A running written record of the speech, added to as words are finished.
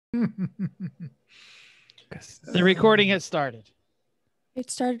The recording has started. It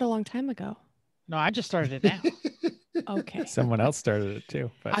started a long time ago. No, I just started it now. Okay. Someone else started it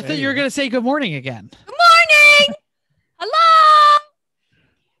too. But I thought you were going to say good morning again. Good morning. Hello.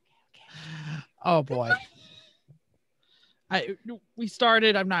 Oh boy. We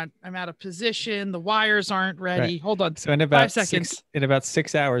started. I'm out of position. The wires aren't ready. Right. Hold on. So in about 5 seconds. in about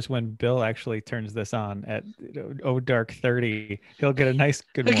 6 hours, when Bill actually turns this on at dark 30, he'll get a nice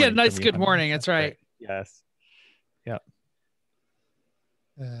good morning. He'll get a nice from you good on morning. that. That's right. Yes. Yep.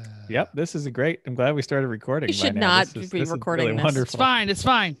 Yep. This is great. I'm glad we started recording. We should by now. not This be recording really this. wonderful. It's fine. It's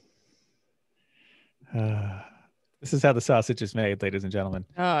fine. This is how the sausage is made, ladies and gentlemen.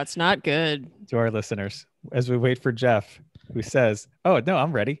 Oh, it's not good. To our listeners, as we wait for Jeff, who says, "Oh no,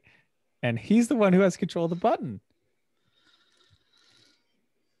 I'm ready," and he's the one who has control of the button.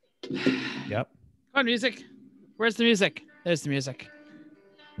 Yep. Come on, music. Where's the music? There's the music.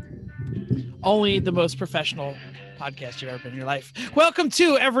 Only the most professional podcast you've ever been in your life. Welcome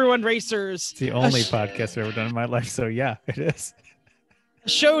to Everyone Racers. It's the only podcast I've ever done in my life. So yeah, it is. A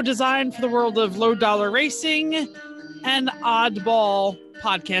show designed for the world of low dollar racing and oddball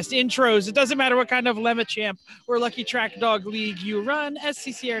podcast intros. It doesn't matter what kind of Lemma Champ or Lucky Track Dog League you run,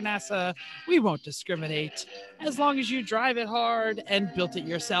 SCC or NASA, we won't discriminate as long as you drive it hard and built it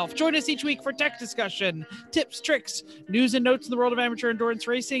yourself. Join us each week for tech discussion, tips, tricks, news and notes in the world of amateur endurance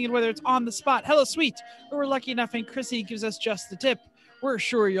racing, and whether it's on the spot, hella sweet, or we're lucky enough and Chrissy gives us just the tip, we're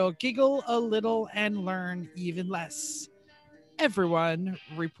sure you'll giggle a little and learn even less. Everyone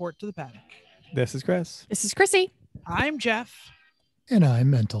report to the paddock. This is Chris. This is Chrissy. I'm Jeff. And I'm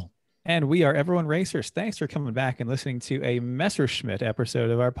Mental. And we are Everyone Racers. Thanks for coming back and listening to a Messerschmitt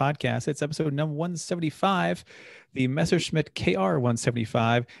episode of our podcast. It's episode number 175. The Messerschmitt KR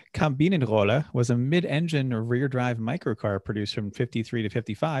 175 Kabinenroller was a mid-engine rear drive microcar produced from 53 to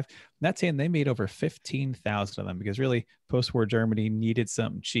 55. And that's saying they made over 15,000 of them because really post-war Germany needed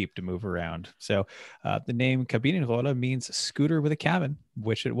something cheap to move around. So the name Kabinenroller means scooter with a cabin,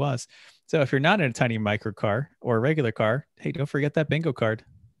 which it was. So if you're not in a tiny microcar or a regular car, hey, don't forget that bingo card.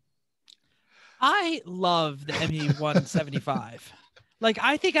 I love the ME175. Like,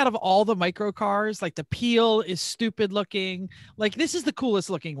 I think out of all the micro cars, like the Peel is stupid looking. Like, this is the coolest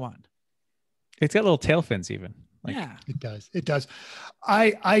looking one. It's got little tail fins even. Like, yeah, it does. It does.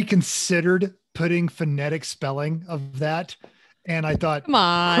 I considered putting phonetic spelling of that, and I thought, come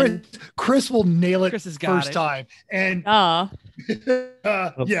on, Chris will nail it Chris has got first it. time. And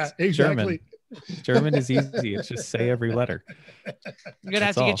yeah, exactly. German is easy. It's just say every letter. I'm gonna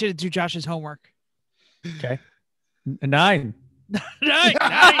have to get you to do Josh's homework. Okay. 9.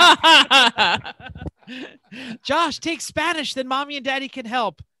 9. Josh, take Spanish, then mommy and daddy can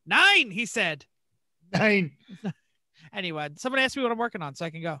help. 9, he said. 9. Anyway, somebody asked me what I'm working on, so I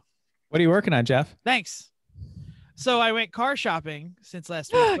can go. What are you working on, Jeff? Thanks. So I went car shopping since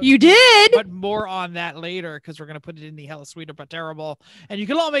last week. You did? But more on that later because we're going to put it in the hella sweet but terrible. And you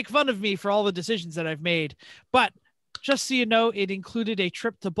can all make fun of me for all the decisions that I've made. But just so you know, it included a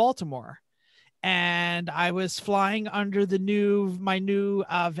trip to Baltimore. And I was flying under my new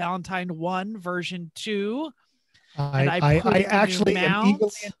Valentine 1 version 2. I actually am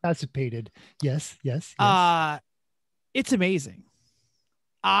eagerly anticipated. Yes. It's amazing.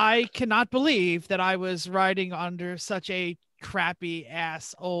 I cannot believe that I was riding under such a crappy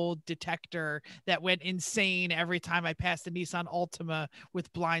ass old detector that went insane every time I passed a Nissan Altima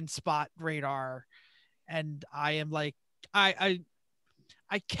with blind spot radar. And I am like, I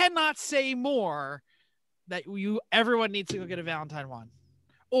cannot say more that everyone needs to go get a Valentine 1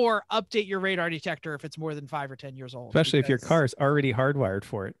 or update your radar detector if it's more than 5 or 10 years old. Especially if your car is already hardwired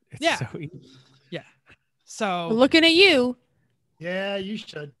for it. It's so easy. Yeah. So looking at you. Yeah, you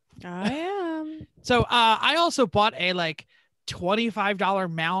should. I am. So I also bought a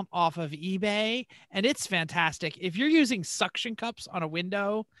 $25 mount off of eBay, and it's fantastic. If you're using suction cups on a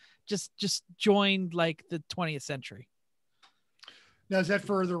window, just join like the 20th century. Now, is that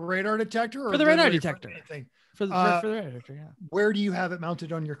for the radar detector? Or for the radar detector. For the radar detector, yeah. Where do you have it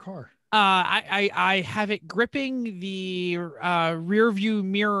mounted on your car? I have it gripping the rear view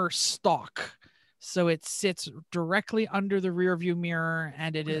mirror stalk. So it sits directly under the rear view mirror,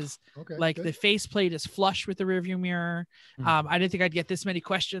 and it is the faceplate is flush with the rear view mirror. I didn't think I'd get this many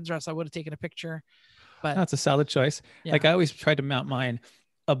questions or else I would have taken a picture, but that's a solid choice. Yeah. Like I always tried to mount mine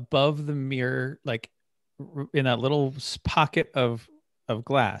above the mirror, like in that little pocket of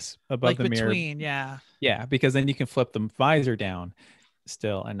glass above the mirror. Yeah. Because then you can flip the visor down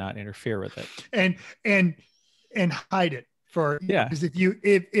still and not interfere with it and hide it for, because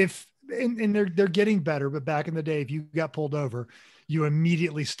if and they're getting better, but back in the day, if you got pulled over, you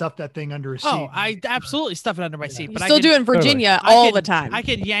immediately stuff that thing under a seat. Oh, I absolutely stuff it under my seat, You but still do it in Virginia all the time. I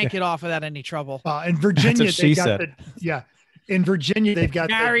can yank it off without any trouble. In Virginia, That's what she said. In Virginia, they've got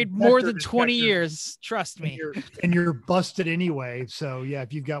Married more than 20 years. Trust me. And you're busted anyway. So yeah,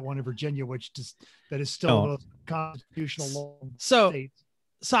 if you've got one in Virginia, that is still a constitutional law. So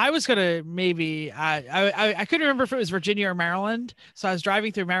I was gonna maybe I couldn't remember if it was Virginia or Maryland. So I was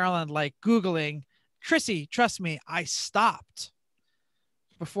driving through Maryland, like Googling. Chrissy, trust me, I stopped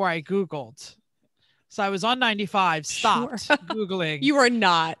before I Googled. So I was on 95, stopped Googling. You were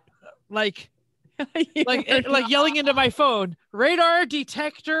not like yelling into my phone, radar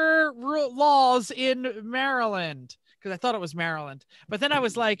detector laws in Maryland, because I thought it was Maryland. But then I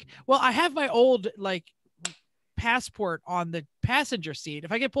was like, well, I have my old passport on the passenger seat.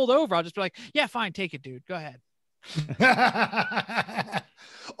 If I get pulled over, I'll just be like, yeah, fine, take it, dude. Go ahead.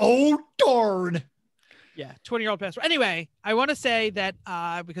 Oh, darn. Yeah, 20-year-old passport. Anyway, I want to say that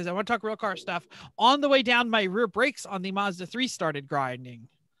because I want to talk real car stuff, on the way down, my rear brakes on the Mazda 3 started grinding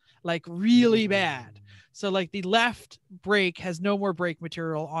like really bad. So like the left brake has no more brake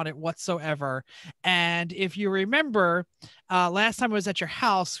material on it whatsoever. And if you remember, last time I was at your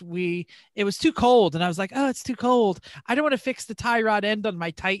house, it was too cold, and I was like, oh, it's too cold. I don't want to fix the tie rod end on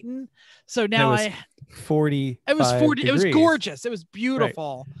my Titan. So now it was 40. It was 40. Degrees. It was gorgeous. It was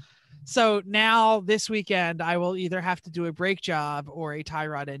beautiful. Right. So now this weekend, I will either have to do a brake job or a tie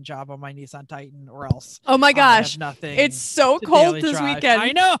rod end job on my Nissan Titan, or else. Oh my gosh, nothing. it's so cold this weekend.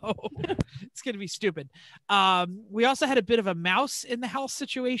 I know. It's going to be stupid. We also had a bit of a mouse in the house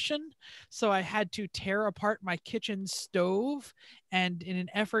situation. So I had to tear apart my kitchen stove. And in an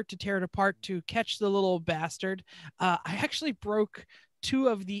effort to tear it apart to catch the little bastard, I actually broke 2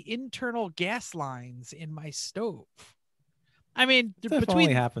 of the internal gas lines in my stove. I mean, that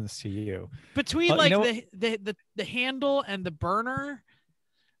only happens to you. Between the handle and the burner,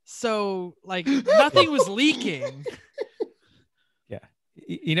 so like nothing was leaking. Yeah,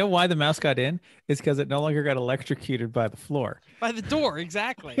 you know why the mouse got in? It's because it no longer got electrocuted by the floor, by the door,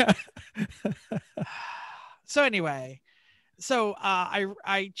 exactly. So anyway,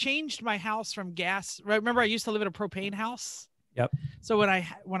 I changed my house from gas. Remember, I used to live in a propane house. Yep. So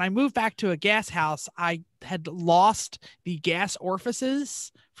when I moved back to a gas house, I had lost the gas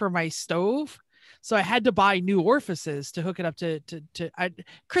orifices for my stove. So I had to buy new orifices to hook it up to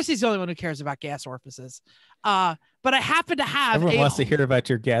Chrissy's the only one who cares about gas orifices. But I happen to have everyone wants to hear about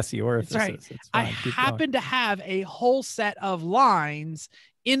your gassy orifices. Right. I happen to have a whole set of lines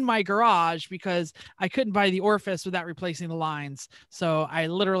in my garage because I couldn't buy the orifice without replacing the lines. So I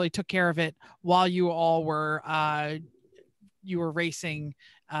literally took care of it while you all were racing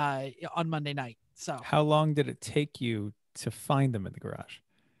on Monday night. So how long did it take you to find them in the garage?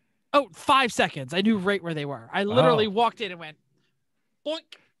 Oh, 5 seconds. I knew right where they were. I literally walked in and went boink,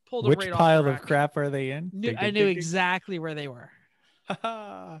 pulled them right off. Which pile of crap are they in? I knew exactly where they were.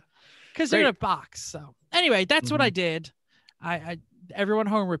 Because they're in a box. So anyway, that's what I did. I everyone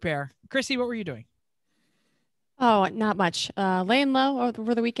home repair. Chrissy, what were you doing? Oh, not much. Laying low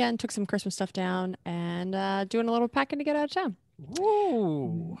over the weekend, took some Christmas stuff down, and doing a little packing to get out of town.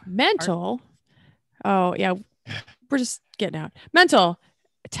 Ooh. Mental. Oh, yeah. We're just getting out. Mental,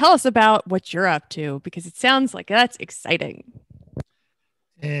 tell us about what you're up to, because it sounds like that's exciting.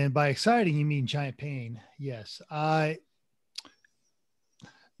 And by exciting, you mean giant pain. Yes.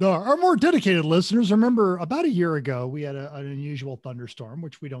 Our more dedicated listeners remember about a year ago, we had an unusual thunderstorm,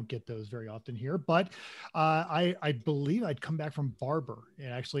 which we don't get those very often here. But I believe I'd come back from Barber.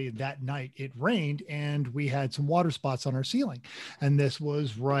 And actually that night it rained and we had some water spots on our ceiling. And this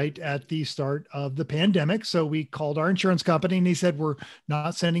was right at the start of the pandemic. So we called our insurance company and he said, we're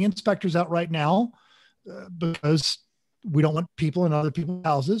not sending inspectors out right now because we don't want people in other people's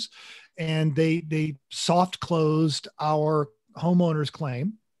houses. And they soft closed our homeowner's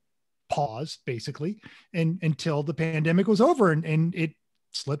claim. Pause basically until the pandemic was over, and it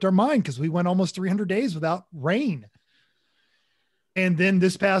slipped our mind because we went almost 300 days without rain. And then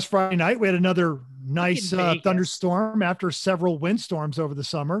this past Friday night we had another nice thunderstorm after several windstorms over the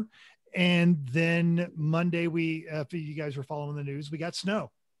summer. And then Monday if you guys were following the news, we got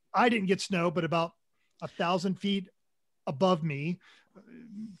snow. I didn't get snow, but about 1,000 feet above me,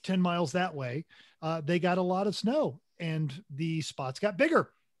 10 miles that way, they got a lot of snow and the spots got bigger.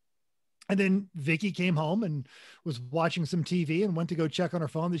 And then Vicky came home and was watching some TV and went to go check on her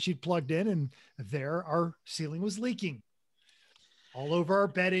phone that she'd plugged in. And there our ceiling was leaking all over our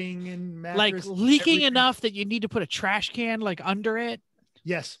bedding and mattress. Like leaking enough that you need to put a trash can like under it.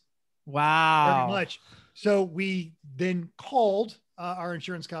 Yes. Wow. Very much. So we then called our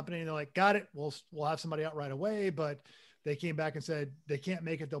insurance company and they're like, got it. We'll have somebody out right away. But They came back and said they can't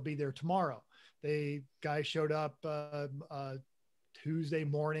make it. They'll be there tomorrow. Guys showed up Tuesday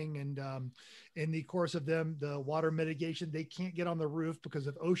morning, and in the course of the water mitigation, they can't get on the roof because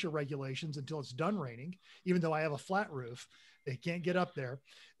of OSHA regulations until it's done raining, even though I have a flat roof. They can't get up there.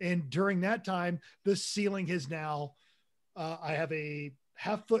 And during that time, the ceiling has now, I have a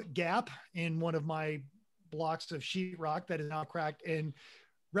half-foot gap in one of my blocks of sheetrock that is now cracked. And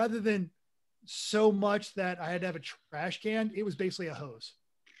rather than so much that I had to have a trash can, it was basically a hose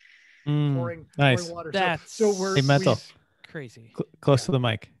pouring water. That's so we're mental. Crazy. Close to the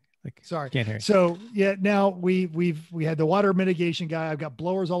mic. Sorry. Can't hear you. So yeah, now we had the water mitigation guy. I've got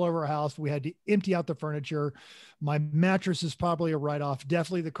blowers all over our house. We had to empty out the furniture. My mattress is probably a write-off.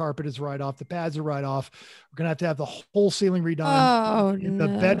 Definitely the carpet is write-off. The pads are write-off. We're going to have the whole ceiling redone in the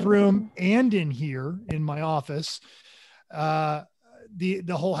bedroom and in here in my office. The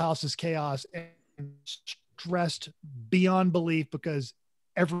whole house is chaos and stressed beyond belief because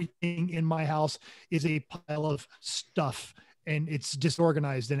everything in my house is a pile of stuff and it's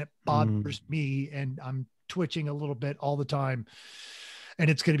disorganized and it bothers me, and I'm twitching a little bit all the time, and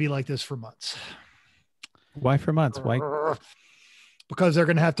it's going to be like this for months. Why for months? Why? Because they're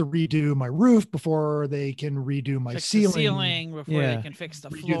going to have to redo my roof before they can redo my ceiling before they can fix the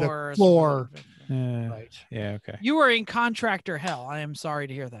floor. Right. Yeah. Okay. You are in contractor hell. I am sorry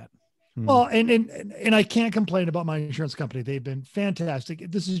to hear that. Well, and I can't complain about my insurance company. They've been fantastic.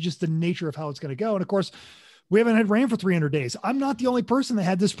 This is just the nature of how it's going to go. And of course, we haven't had rain for 300 days. I'm not the only person that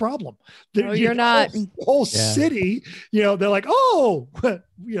had this problem. No, you're not. The whole city, they're like,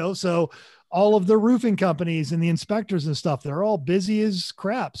 so all of the roofing companies and the inspectors and stuff, they're all busy as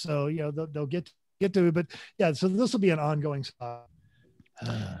crap. So, they'll get to it. But yeah, so this will be an ongoing stuff.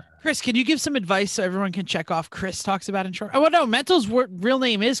 Chris, can you give some advice so everyone can check off Chris talks about insurance? Oh, well, no, Mental's real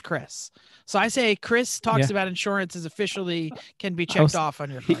name is Chris. So I say Chris talks about insurance is officially can be checked off on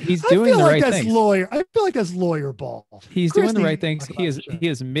your phone. He's doing the right things. I feel like that's lawyer ball. He's doing the right things. He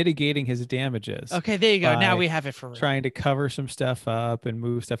is mitigating his damages. Okay, there you go. Now we have it for real. Trying to cover some stuff up and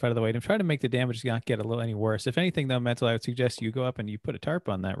move stuff out of the way and try to make the damage not get any worse. If anything, though, Mental, I would suggest you go up and you put a tarp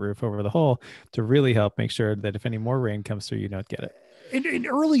on that roof over the hole to really help make sure that if any more rain comes through, you don't get it. And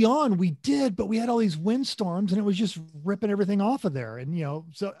early on we did, but we had all these windstorms and it was just ripping everything off of there. And,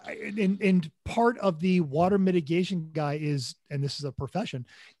 and part of the water mitigation guy is, and this is a profession,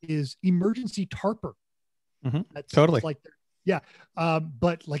 is emergency tarper. That's totally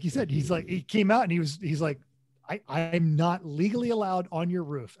but like you said, he came out and he's like, I'm not legally allowed on your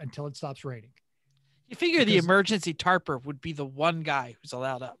roof until it stops raining. You figure the emergency tarper would be the one guy who's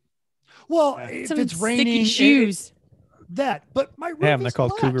allowed up. Well, if it's raining, shoes. But my roof they're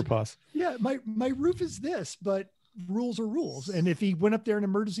called cougar paws. Yeah, my roof is this, but rules are rules. And if he went up there and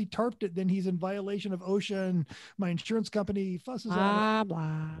emergency tarped it, then he's in violation of OSHA, and my insurance company fusses at him.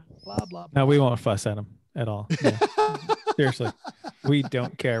 Blah blah. No, we won't fuss at him at all. Yeah. Seriously, we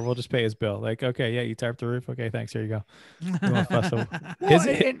don't care. We'll just pay his bill. Like, okay, yeah, you tarped the roof. Okay, thanks. Here you go. We won't fuss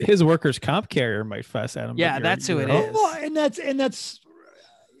him. His workers' comp carrier might fuss at him. Yeah, that's who it is. Well, and that's.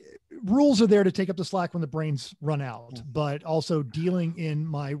 Rules are there to take up the slack when the brains run out, but also dealing in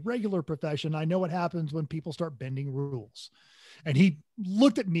my regular profession, I know what happens when people start bending rules. And he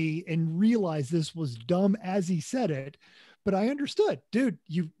looked at me and realized this was dumb as he said it, but I understood, dude,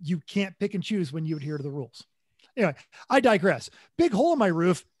 you can't pick and choose when you adhere to the rules. Anyway, I digress. Big hole in my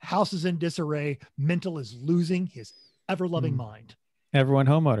roof, house is in disarray. Mental is losing his ever-loving mind. Everyone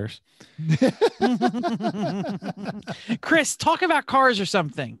homeowners. Chris, talk about cars or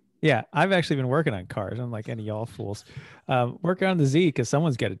something. Yeah, I've actually been working on cars, unlike any y'all fools. Working on the Z because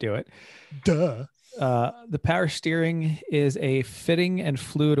someone's got to do it. Duh. The power steering is a fitting and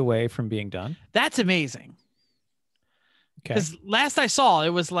fluid away from being done. That's amazing. Okay. Because last I saw, it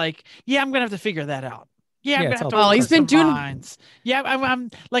was like, I'm going to have to figure that out. I'm going to have to. Well, he's been doing. Lines. Yeah,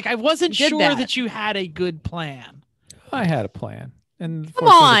 I'm like, I wasn't sure that you had a good plan. I had a plan. And come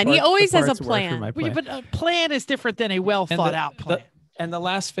on, he always has a plan. But a plan is different than a well thought out plan. And the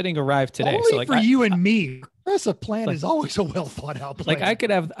last fitting arrived today. Only so like for you and me, Chris, a plan is always a well thought out plan. Like I could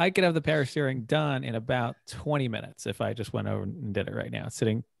have the power steering done in about 20 minutes if I just went over and did it right now.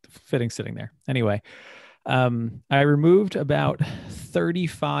 Sitting there. Anyway, I removed about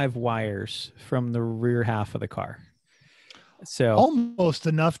 35 wires from the rear half of the car. So almost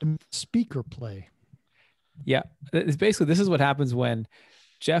enough to speaker play. Yeah, it's basically, this is what happens when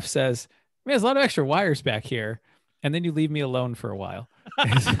Jeff says, "Man, there's a lot of extra wires back here," and then you leave me alone for a while.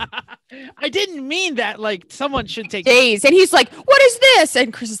 I didn't mean that. Like someone should take days, and he's like, "What is this?"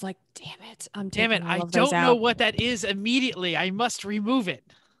 And Chris is like, "Damn it, I don't know what that is immediately. I must remove it."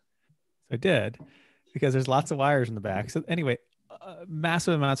 I did. because there's lots of wires in the back. So anyway,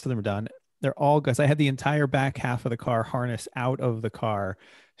 massive amounts of them are done. They're all good. I had the entire back half of the car harness out of the car,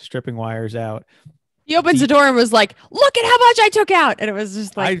 stripping wires out. He opens the door and was like, "Look at how much I took out," and it was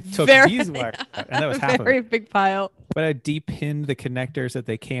just like I took these wires out, and that was half of very it. big pile. But I depinned the connectors that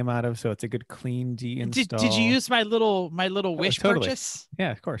they came out of, so it's a good clean deinstall. Did you use my little Wish totally. purchase?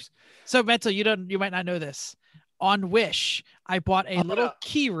 Yeah, of course. So Mental, you might not know this. On Wish, I bought a little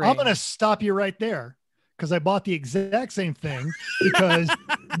key ring. I'm gonna stop you right there because I bought the exact same thing because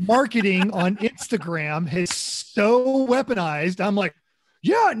marketing on Instagram has so weaponized. I'm like,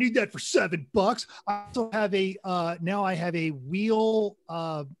 yeah, I need that for $7. I also have a now I have a wheel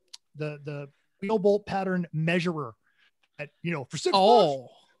the wheel bolt pattern measurer at, for $6.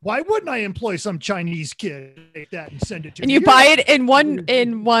 Why wouldn't I employ some Chinese kid to take that and send it to me? And you buy it in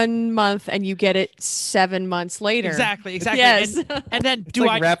one month and you get it 7 months later. Exactly. Yes. And then It's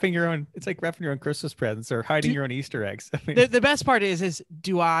like wrapping your own Christmas presents or hiding your own Easter eggs. I mean, the best part is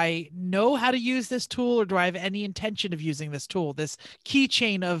do I know how to use this tool, or do I have any intention of using this tool, this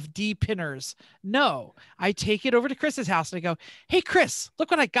keychain of D-pinners? No, I take it over to Chris's house and I go, "Hey Chris,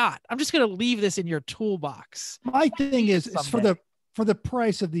 look what I got. I'm just going to leave this in your toolbox." My thing is for the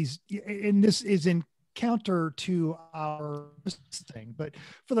price of these, and this is in counter to our thing, but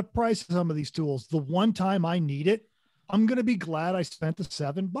for the price of some of these tools, the one time I need it, I'm going to be glad I spent the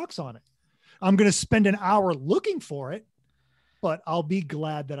 $7 on it. I'm going to spend an hour looking for it, but I'll be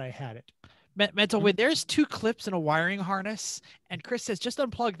glad that I had it. Mental, when there's 2 clips and a wiring harness and Chris says, "Just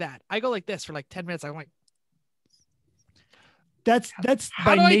unplug that," I go like this for like 10 minutes. I'm like, that's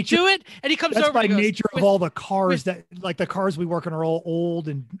how by do nature. I do it? And he comes That's over. by and he goes, nature of all the cars that, like the cars we work on, are all old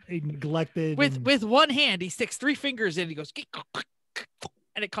and neglected. With one hand, he sticks 3 fingers in. He goes,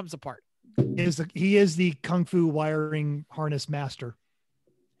 and it comes apart. He is the Kung Fu wiring harness master.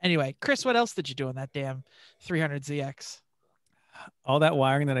 Anyway, Chris, what else did you do on that damn 300ZX? all that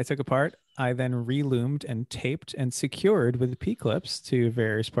wiring that I took apart, I then reloomed and taped and secured with P-clips to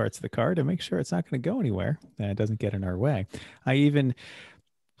various parts of the car to make sure it's not going to go anywhere and it doesn't get in our way. I even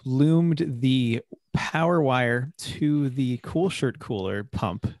loomed the power wire to the cool shirt cooler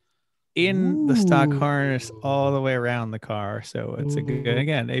pump in the stock harness all the way around the car. So it's a good,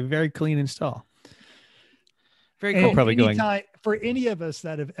 again, a very clean install. Very cool. cool. Probably going for any of us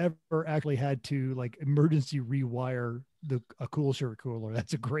that have ever actually had to like emergency rewire a cool shirt cooler,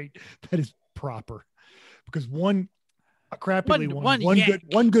 that is proper, because one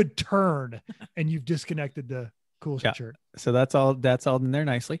good turn and you've disconnected the cool shirt. So that's all in there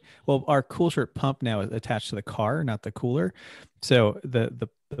nicely. Well, our cool shirt pump now is attached to the car, not the cooler. So the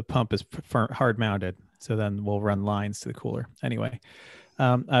pump is hard mounted. So then we'll run lines to the cooler. Anyway,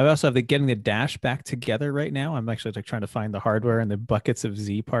 I also have getting the dash back together right now. I'm actually trying to find the hardware and the buckets of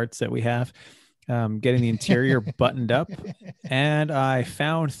Z parts that we have. Getting the interior buttoned up, and I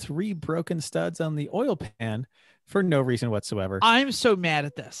found 3 broken studs on the oil pan for no reason whatsoever. I'm so mad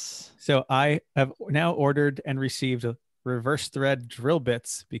at this. So I have now ordered and received reverse thread drill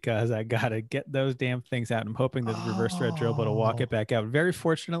bits because I got to get those damn things out. I'm hoping the reverse thread drill bit will walk it back out. Very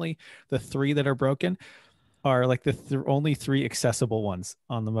fortunately, the 3 that are broken are like the only 3 accessible ones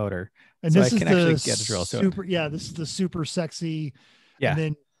on the motor. And so this I is can actually get a drill to it. This is the super sexy. Yeah. And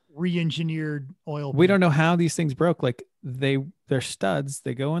then re-engineered oil. We don't know how these things broke. Like they're studs.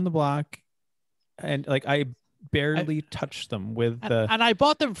 They go in the block, and like I barely touched them with and I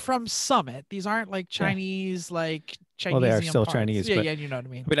bought them from Summit. These aren't like Chinese, Well, they are still parts. Chinese. Yeah, but, yeah, you know what I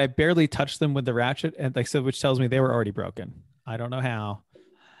mean. But I barely touched them with the ratchet, and which tells me they were already broken. I don't know how.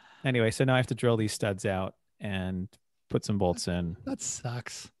 Anyway, so now I have to drill these studs out and put some bolts in. That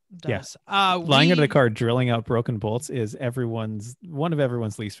sucks. Yes. Lying under the car, drilling out broken bolts is one of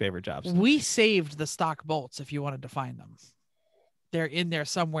everyone's least favorite jobs. We saved the stock bolts if you wanted to find them. They're in there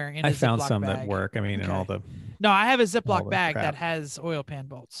somewhere in I a found Ziploc some bag. that work. I mean, in all the. No, I have a Ziploc bag crap. that has oil pan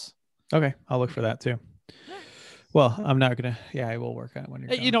bolts. Okay, I'll look for that too. Well, I'm not gonna. Yeah, I will work on it when you're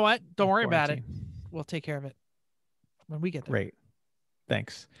gone. You know what? Don't worry about it. We'll take care of it when we get there. Great.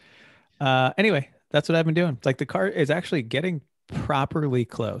 Thanks. Anyway, that's what I've been doing. It's like the car is actually getting properly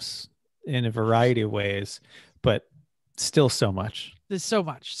close in a variety of ways, but still so much. There's so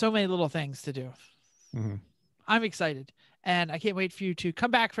many little things to do. Mm-hmm. I'm excited, and I can't wait for you to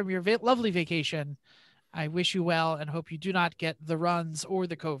come back from your lovely vacation. I wish you well and hope you do not get the runs or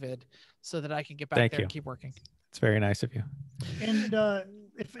the COVID so that I can get back there and keep working. It's very nice of you. And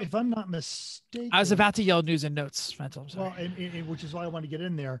if I'm not mistaken, I was about to yell news and notes. Mental, I'm sorry. Well, and which is why I want to get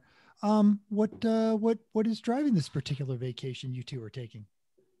in there. What is driving this particular vacation you two are taking?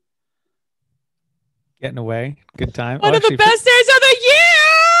 Getting away, good time. One of the best days of the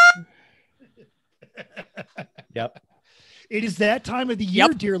year. Yep. It is that time of the year,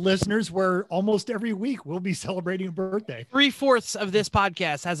 dear listeners, where almost every week we'll be celebrating a birthday. 3/4 of this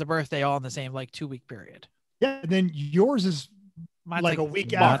podcast has a birthday all in the same 2-week period. Yeah, and then yours is Mine's like a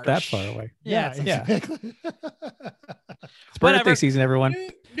week Not out. that far away. Yeah, exactly. It's Whatever. birthday season, everyone.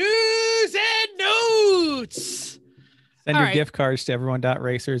 News and notes. Send All your right. gift cards to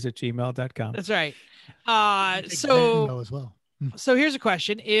everyone.racers@gmail.com. That's right. Take Venmo as well. So here's a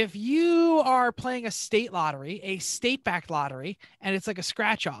question. If you are playing a state lottery, a state-backed lottery, and it's like a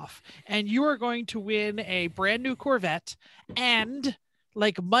scratch-off, and you are going to win a brand new Corvette and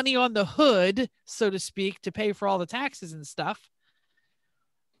money on the hood, so to speak, to pay for all the taxes and stuff,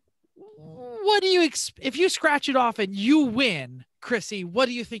 what do you if you scratch it off and you win, Chrissy, what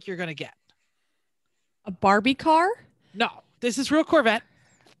do you think you're going to get? A Barbie car? No, this is real Corvette.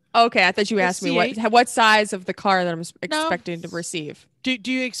 Okay, I thought you asked me C8. what size of the car that I'm expecting to receive. Do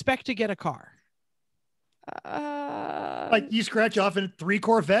you expect to get a car? Like you scratch off in 3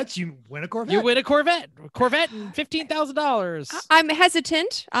 Corvettes, you win a Corvette. You win a Corvette and $15,000. I'm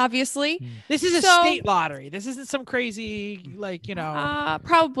hesitant, obviously. This is a state lottery. This isn't some crazy,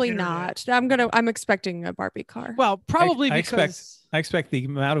 probably Internet. not. I'm expecting a Barbie car. Well, probably I because expect the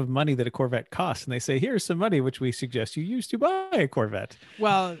amount of money that a Corvette costs, and they say, here's some money which we suggest you use to buy a Corvette.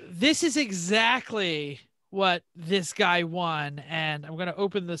 Well, this is exactly what this guy won. And I'm going to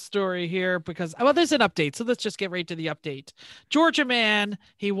open the story here because, there's an update. So let's just get right to the update. Georgia man,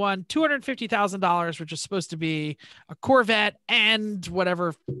 he won $250,000, which is supposed to be a Corvette and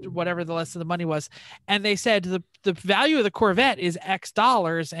whatever the rest of the money was. And they said the value of the Corvette is X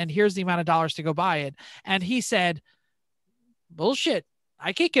dollars, and here's the amount of dollars to go buy it. And he said, bullshit.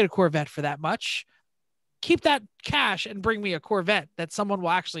 I can't get a Corvette for that much. Keep that cash and bring me a Corvette that someone will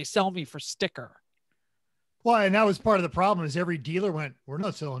actually sell me for sticker. Well, and that was part of the problem is every dealer went, we're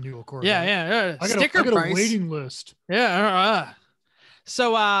not selling you a Corvette. Yeah. I Sticker got price. a waiting list. Yeah.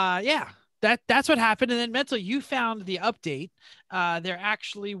 So, that's what happened. And then Mental, you found the update. There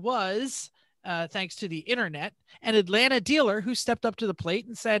actually was, thanks to the internet, an Atlanta dealer who stepped up to the plate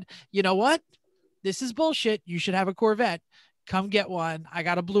and said, you know what? This is bullshit. You should have a Corvette. Come get one. I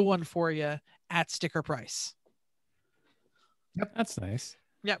got a blue one for you at sticker price. Yep, that's nice.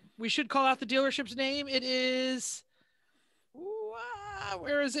 Yeah, we should call out the dealership's name. It is,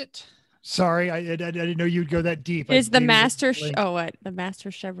 where is it? Sorry, I didn't know you'd go that deep. Is the Master the Master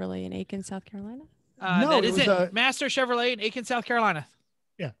Chevrolet in Aiken, South Carolina? No, that is it was it. Master Chevrolet in Aiken, South Carolina.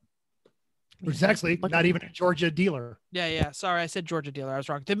 Yeah, it's actually not even a Georgia dealer. Yeah. Sorry, I said Georgia dealer. I was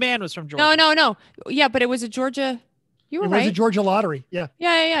wrong. The man was from Georgia. No. Yeah, but it was a Georgia. You were right. It was a Georgia lottery. Yeah.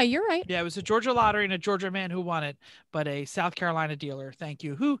 Yeah. You're right. Yeah, it was a Georgia lottery and a Georgia man who won it, but a South Carolina dealer. Thank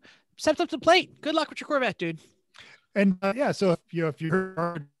you. Who stepped up to the plate. Good luck with your Corvette, dude. And so if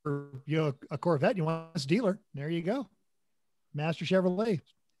you're a Corvette, you want this dealer, there you go. Master Chevrolet,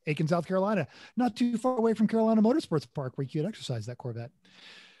 Aiken, South Carolina, not too far away from Carolina Motorsports Park where you could exercise that Corvette.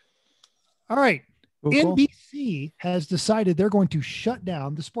 All right. Cool. NBC has decided they're going to shut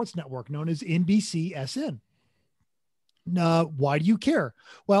down the sports network known as NBCSN. Why do you care?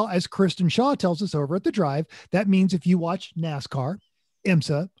 Well, as Kristen Shaw tells us over at The Drive, that means if you watch NASCAR,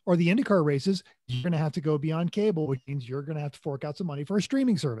 IMSA, or the IndyCar races, you're going to have to go beyond cable, which means you're going to have to fork out some money for a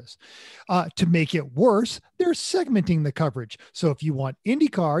streaming service. To make it worse, they're segmenting the coverage. So if you want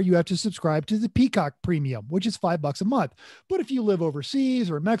IndyCar, you have to subscribe to the Peacock Premium, which is $5 a month. But if you live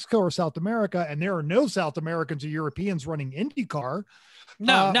overseas or Mexico or South America, and there are no South Americans or Europeans running IndyCar,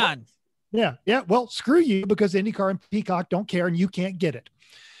 none. Yeah. Well, screw you, because IndyCar and Peacock don't care and you can't get it.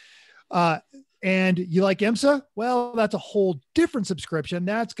 And you like IMSA? Well, that's a whole different subscription.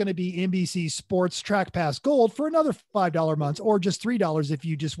 That's going to be NBC Sports Track Pass Gold for another $5 a month, or just $3 if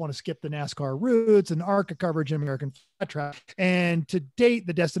you just want to skip the NASCAR routes and ARCA coverage and American Flat Track. And to date,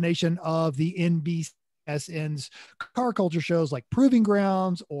 the destination of the NBCSN's car culture shows like Proving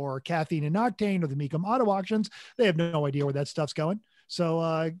Grounds or Caffeine and Octane or the Mecum Auto Auctions, they have no idea where that stuff's going.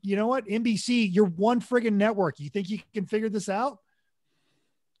 So, you know what? NBC, you're one friggin' network. You think you can figure this out?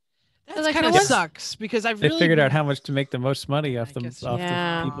 That kind of sucks because they figured out how much to make the most money off the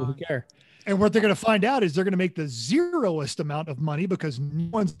people who care. And what they're going to find out is they're going to make the zeroest amount of money because no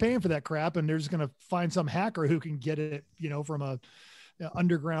one's paying for that crap. And they're just going to find some hacker who can get it, from a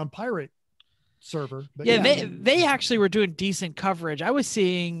underground pirate server. But they actually were doing decent coverage. I was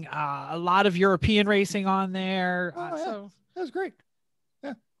seeing a lot of European racing on there. So that was great.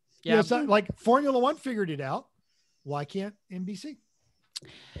 Yeah. It's not like Formula One figured it out. Why can't NBC?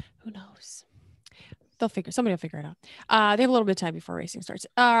 Who knows? Somebody will figure it out. They have a little bit of time before racing starts.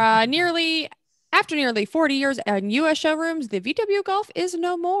 Nearly After nearly 40 years in U.S. showrooms, the VW Golf is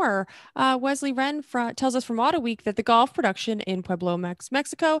no more. Wesley Wren tells us from Auto Week that the Golf production in Pueblo,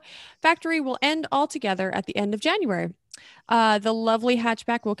 Mexico factory will end altogether at the end of January. The lovely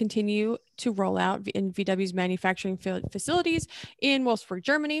hatchback will continue to roll out in VW's manufacturing facilities in Wolfsburg,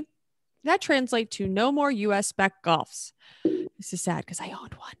 Germany. That translates to no more U.S. spec Golfs. This is sad because I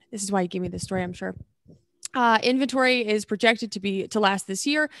owned one. This is why you gave me this story, I'm sure. Inventory is projected to last this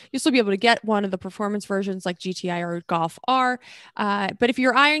year. You'll still be able to get one of the performance versions like GTI or Golf R. But if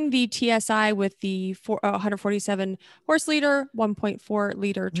you're eyeing the TSI with the 147 horse liter, 1.4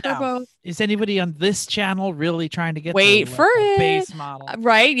 liter turbo. Now, is anybody on this channel really trying to get Wait for it. base model?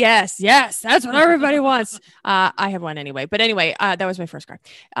 Right. Yes. That's what everybody wants. I have one anyway. But anyway, that was my first car.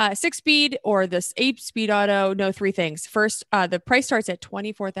 6-speed or this 8-speed auto. No, three things. First, the price starts at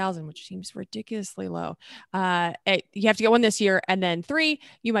 $24,000, which seems ridiculously low. You have to get one this year, and then 3,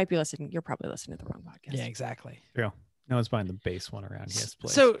 you're probably listening to the wrong podcast. Yeah, exactly. True. No one's buying the base one around here.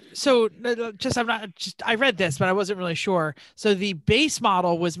 I read this, but I wasn't really sure. So the base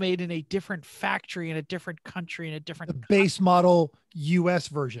model was made in a different factory in a different country in a different. The base model U.S.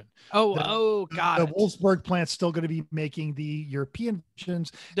 version. Got it. The Wolfsburg plant's still going to be making the European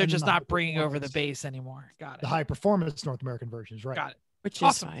versions. They're just not bringing over the base anymore. Got it. The high performance North American versions, right? Got it. Which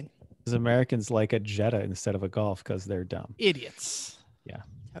Awesome. is fine. Because Americans like a Jetta instead of a Golf because they're dumb. Idiots. Yeah.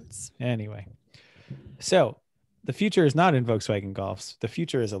 Totes. Anyway, so the future is not in Volkswagen Golfs. The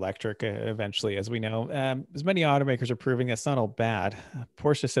future is electric eventually, as we know. As many automakers are proving, that's not all bad.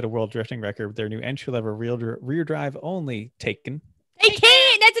 Porsche set a world drifting record with their new entry-level rear drive only Taycan.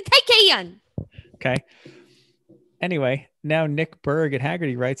 Taycan! That's a Taycan! Okay. Anyway, now Nick Berg at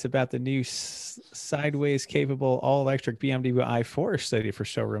Haggerty writes about the new sideways capable all-electric BMW i4 study for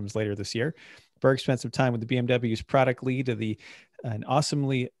showrooms later this year. Berg spent some time with the BMW's product lead of an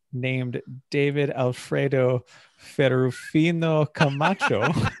awesomely named David Alfredo Ferrufino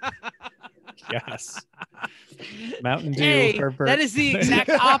Camacho. Yes. Mountain Dew. Hey, Herbert. that is the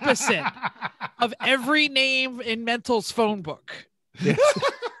exact opposite of every name in Mental's phone book. Yes.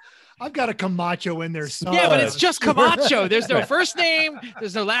 I've got a Camacho in there. Yeah, but it's just Camacho. There's no first name.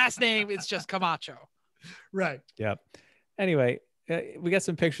 There's no last name. It's just Camacho. Right. Yep. Anyway, we got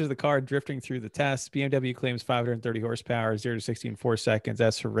some pictures of the car drifting through the test. BMW claims 530 horsepower, 0 to 60 in 4 seconds.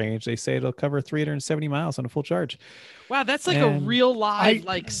 That's for range. They say it'll cover 370 miles on a full charge. Wow, that's like a real live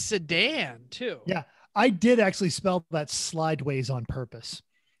sedan too. Yeah, I did actually spell that slideways on purpose.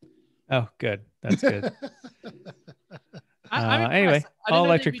 Oh, good. That's good. I'm anyway, all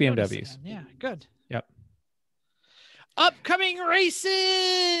electric they'd be BMWs. Yeah, good. Yep. Upcoming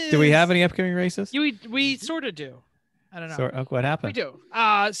races. Do we have any upcoming races? We sort of do. I don't know. What happened? We do.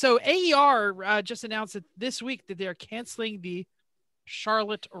 So AER just announced that this week that they're canceling the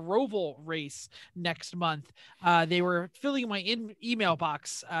Charlotte Roval race next month. They were filling my email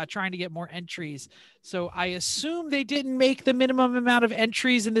box trying to get more entries. So I assume they didn't make the minimum amount of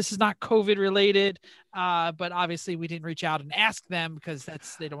entries, and this is not COVID related. But obviously we didn't reach out and ask them because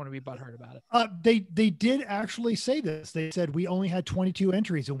they don't want to be butthurt about it. They did actually say this. They said we only had 22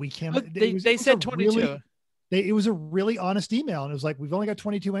 entries and we can't. They said 22. It was a really honest email, and it was like, we've only got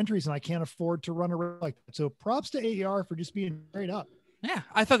 22 entries and I can't afford to run a race like that. So props to AER for just being straight up. Yeah,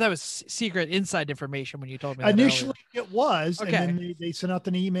 I thought that was secret inside information when you told me. Initially it was, okay. And then they sent out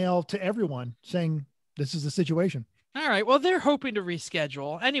an email to everyone saying this is the situation. All right. Well, they're hoping to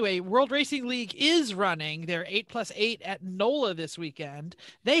reschedule. Anyway, World Racing League is running their 8+8 at NOLA this weekend.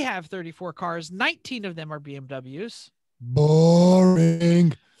 They have 34 cars. 19 of them are BMWs.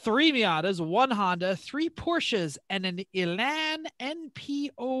 Boring. 3 Miatas, 1 Honda, 3 Porsches, and an Elan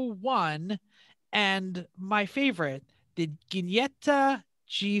NP01. And my favorite, the Ginetta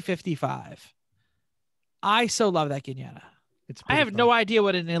G55. I so love that Ginetta. I have no idea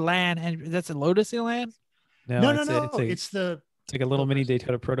what an Elan, and that's a Lotus Elan? No. It's like a little mini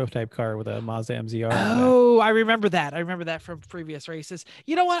Daytona prototype car with a Mazda MZR. Oh, I remember that. I remember that from previous races.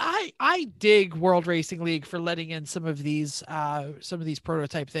 You know what? I dig World Racing League for letting in some of these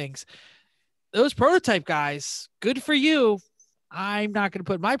prototype things. Those prototype guys, good for you. I'm not going to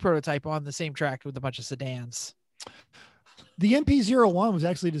put my prototype on the same track with a bunch of sedans. The MP01 was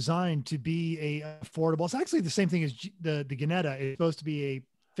actually designed to be a affordable. It's actually the same thing as the Ginetta. It's supposed to be a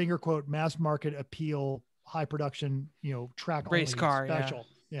finger quote mass market appeal, high production, track race car special.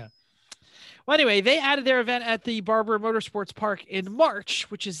 Yeah. Well, anyway, they added their event at the Barber Motorsports Park in March,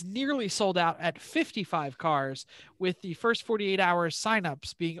 which is nearly sold out at 55 cars, with the first 48 hours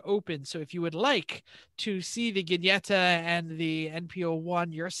signups being open. So if you would like to see the Ginetta and the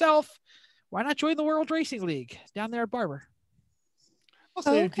NP01 yourself, why not join the World Racing League down there at Barber?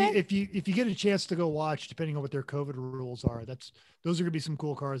 Also, Okay. if you get a chance to go watch, depending on what their COVID rules are, those are gonna be some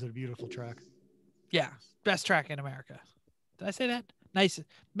cool cars at a beautiful track. Yeah, best track in America. Did I say that? Nice,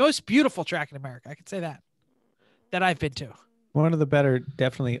 most beautiful track in America. I can say that I've been to. One of the better,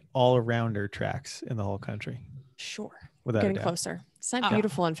 definitely all-arounder tracks in the whole country. Sure. Without Getting a doubt. closer. It's not Oh.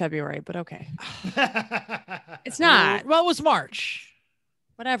 beautiful in February, but okay. It's not. Well, it was March.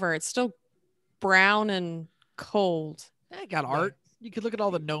 Whatever. It's still brown and cold. I got art. You could look at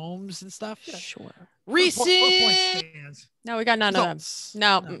all the gnomes and stuff. Yeah. Sure. Recent 4 point stands. No, we got none of them. results.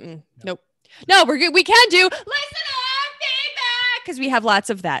 No. No. Nope. No, we're good. We can do listener feedback because we have lots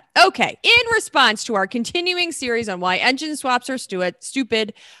of that. Okay. In response to our continuing series on why engine swaps are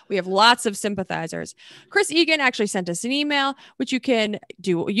stupid, we have lots of sympathizers. Chris Egan actually sent us an email, which you can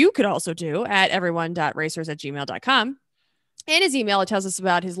do. You could also do at everyone.racers@gmail.com. In his email, it tells us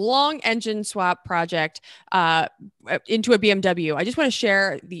about his long engine swap project into a BMW. I just want to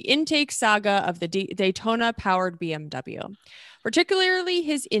share the intake saga of the Daytona powered BMW, particularly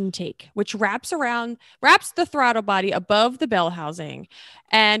his intake, which wraps the throttle body above the bell housing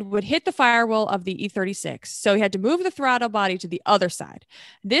and would hit the firewall of the E36. So he had to move the throttle body to the other side.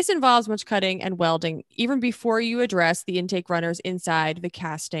 This involves much cutting and welding, even before you address the intake runners inside the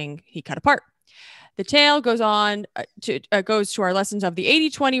casting he cut apart. The tale goes on goes to our lessons of the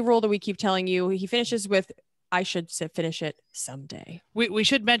 80-20 rule that we keep telling you. He finishes with, I should finish it someday. We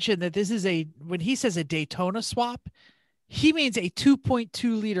should mention that this is when he says a Daytona swap, he means a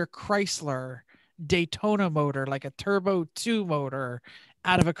 2.2 liter Chrysler Daytona motor, like a turbo 2 motor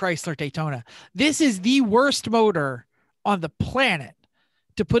out of a Chrysler Daytona. This is the worst motor on the planet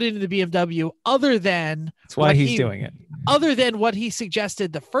to put into the BMW, other than That's why he's doing it. Other than what he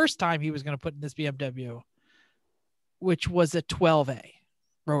suggested the first time he was going to put in this BMW, which was a 12A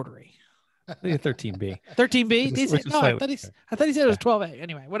rotary. 13B. 13B? I thought he said it was 12A.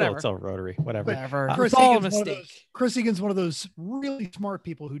 Anyway, whatever. Well, it's all rotary. Whatever. Chris It's all a Egan's mistake. Chris Egan's one of those really smart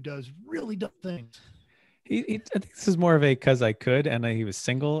people who does really dumb things. I think this is more of a because I could, and he was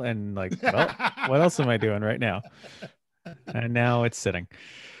single, and like, well, what else am I doing right now? And now it's sitting.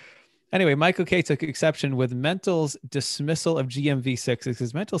 Anyway, Michael K took exception with Mental's dismissal of GMV6s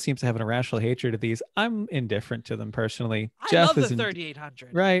because Mental seems to have an irrational hatred of these. I'm indifferent to them personally. I love the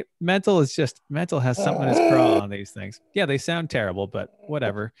 3800. Right. Mental has something in his craw on these things. Yeah, they sound terrible, but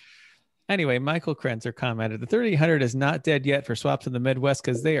whatever. Anyway, Michael Krenzer commented, the 3800 is not dead yet for swaps in the Midwest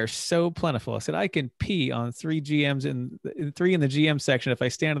because they are so plentiful. I said, I can pee on three in the GM section if I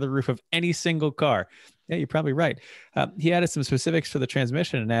stand on the roof of any single car. Yeah, you're probably right. He added some specifics for the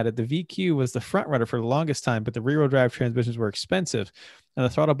transmission and added the VQ was the front runner for the longest time, but the rear-wheel drive transmissions were expensive, and the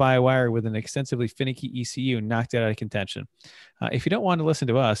throttle-by-wire with an extensively finicky ECU knocked it out of contention. If you don't want to listen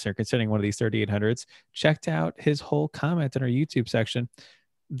to us or considering one of these 3800s, check out his whole comment in our YouTube section.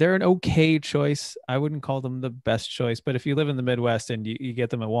 They're an okay choice. I wouldn't call them the best choice, but if you live in the Midwest and you get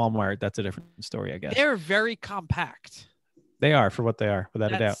them at Walmart, that's a different story, I guess. They're very compact. They are for what they are,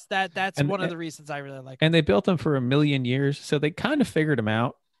 without a doubt. That's one of the reasons I really like them. And they built them for 1 million years, so they kind of figured them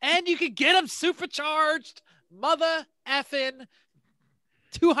out. And you could get them supercharged, mother effing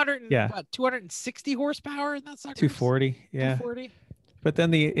 260 horsepower in that sucker. 240, yeah. 240. But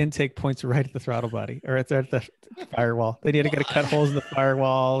then the intake points right at the throttle body or at the firewall. They need to get to cut holes in the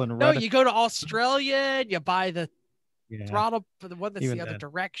firewall and run. No, you go to Australia and you buy the throttle for the one that's Even the other then.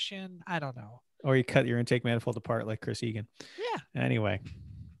 direction. I don't know. Or you cut your intake manifold apart like Chris Egan. Yeah. Anyway,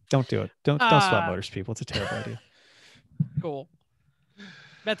 don't do it. Don't swap motors, people. It's a terrible idea. Cool.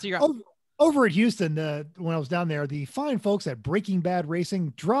 Betsy, you're up. Over at Houston, when I was down there, the fine folks at Breaking Bad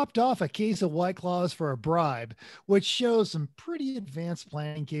Racing dropped off a case of White Claws for a bribe, which shows some pretty advanced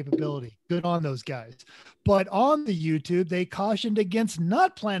planning capability. Good on those guys. But on the YouTube, they cautioned against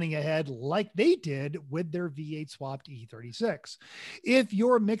not planning ahead like they did with their V8 swapped E36. If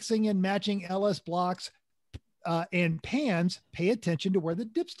you're mixing and matching LS blocks, and pans, pay attention to where the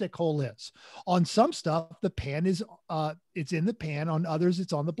dipstick hole is. On some stuff, the pan is it's in the pan. On others,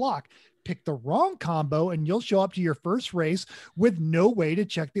 it's on the block. Pick the wrong combo and you'll show up to your first race with no way to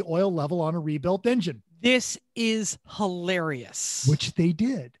check the oil level on a rebuilt engine. This is hilarious. Which they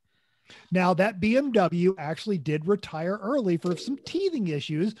did. Now, that BMW actually did retire early for some teething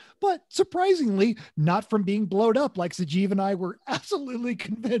issues, but surprisingly, not from being blowed up like Sajeev and I were absolutely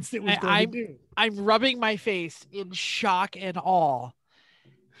convinced it was going to do. I'm rubbing my face in shock and awe.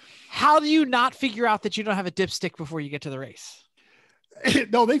 How do you not figure out that you don't have a dipstick before you get to the race?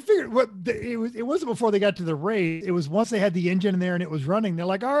 No, they figured it wasn't before they got to the race. It was once they had the engine in there and it was running. They're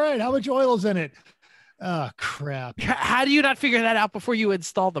like, all right, how much oil is in it? Oh, crap. How do you not figure that out before you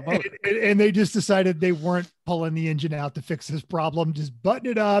install the motor? And they just decided they weren't pulling the engine out to fix this problem. Just button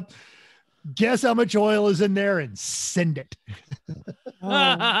it up, guess how much oil is in there, and send it. Oh,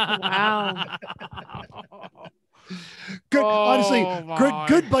 wow. Good, honestly, my.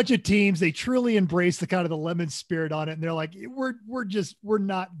 good bunch of teams. They truly embrace the kind of the lemon spirit on it, and they're like, we're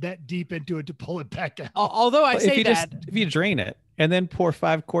not that deep into it to pull it back out. Although I say that if you drain it and then pour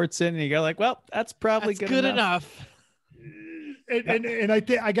 5 quarts in, and you go like, well, that's probably good enough. And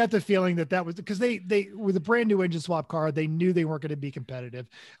I got the feeling that was because they with a brand new engine swap car, they knew they weren't going to be competitive,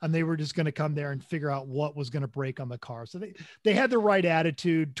 and they were just going to come there and figure out what was going to break on the car. So they had the right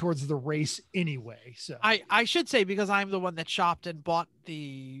attitude towards the race anyway. So I should say, because I'm the one that shopped and bought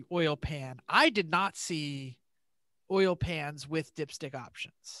the oil pan, I did not see oil pans with dipstick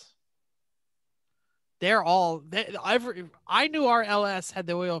options. I knew our LS had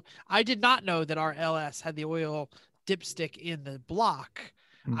the oil. I did not know that our LS had the oil dipstick in the block.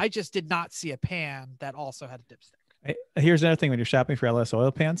 I just did not see a pan that also had a dipstick. Here's another thing when you're shopping for LS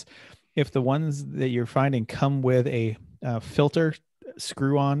oil pans. If the ones that you're finding come with a filter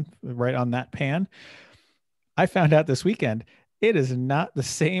screw on right on that pan, I found out this weekend it is not the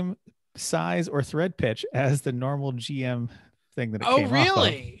same size or thread pitch as the normal GM thing that it came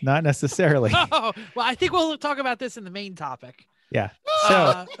really? off of. Not necessarily. Oh, well, I think we'll talk about this in the main topic. Yeah.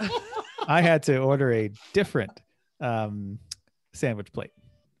 So I had to order a different sandwich plate,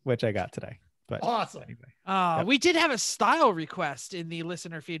 which I got today. But awesome. Anyway. We did have a style request in the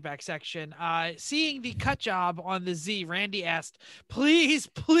listener feedback section. Seeing the cut job on the Z, Randy asked, please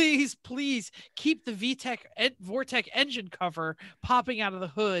keep the Vortec engine cover popping out of the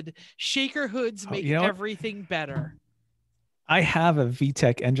hood. Shaker hoods make everything better. I have a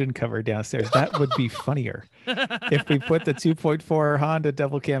VTEC engine cover downstairs. That would be funnier if we put the 2.4 Honda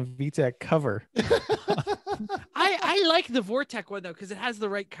double cam VTEC cover. I like the Vortec one though, because it has the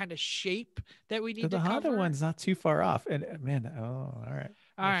right kind of shape that we need. The to Honda cover. one's not too far off, and man, all right.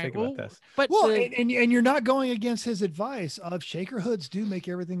 All right. Think about this. But and you're not going against his advice of shaker hoods do make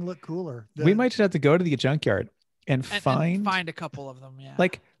everything look cooler. We might just have to go to the junkyard and find a couple of them. Yeah.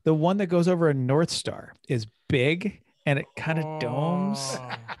 Like the one that goes over a North Star is big and it kind of domes,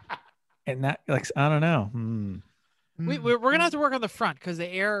 and that I don't know. We're gonna have to work on the front because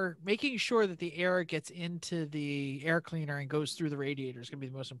making sure that the air gets into the air cleaner and goes through the radiator is gonna be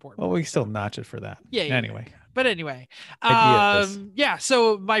the most important. Well, we still notch it for that. Yeah. Anyway. But anyway, yeah.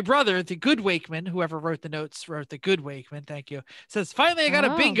 So my brother, the Good Wakeman, whoever wrote the notes, wrote the Good Wakeman. Thank you. Says finally I got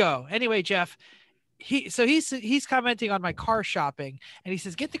a bingo. Anyway, Jeff. He's commenting on my car shopping, and he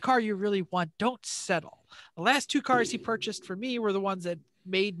says, get the car you really want. Don't settle. The last 2 cars he purchased for me were the ones that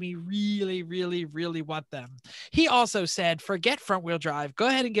made me really, really, really want them. He also said, forget front wheel drive. Go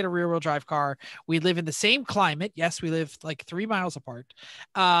ahead and get a rear wheel drive car. We live in the same climate. Yes, we live like 3 miles apart.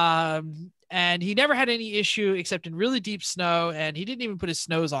 And he never had any issue except in really deep snow. And he didn't even put his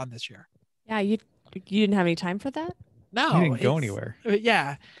snows on this year. Yeah. You didn't have any time for that? No, he didn't go anywhere.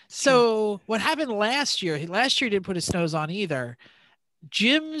 Yeah. So what happened last year? Last year he didn't put his snows on either.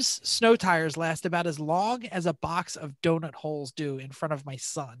 Jim's snow tires last about as long as a box of donut holes do in front of my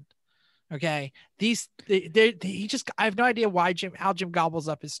son. Okay. I have no idea how Jim gobbles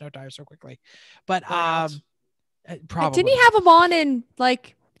up his snow tires so quickly, but probably. Didn't he have them on in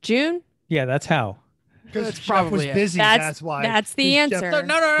like June? Yeah, that's how. Because probably was busy. That's why. That's the answer.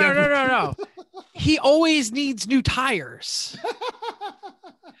 No. He always needs new tires.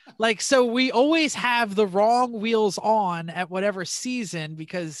 So we always have the wrong wheels on at whatever season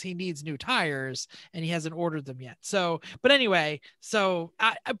because he needs new tires and he hasn't ordered them yet. But anyway,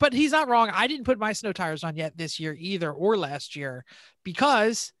 but he's not wrong. I didn't put my snow tires on yet this year either or last year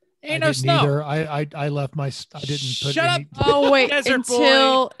because ain't no snow. Either. I left my. I didn't put. Shut up. Oh wait,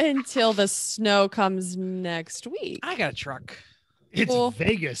 until the snow comes next week. I got a truck. It's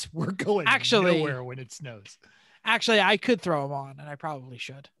Vegas. We're going nowhere when it snows. Actually, I could throw them on, and I probably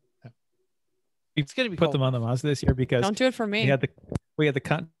should. It's gonna be put cold. them on the Mazda this year because don't do it for me. We had the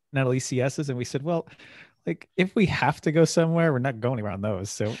Continental ECSs, and we said, well, if we have to go somewhere, we're not going anywhere on those.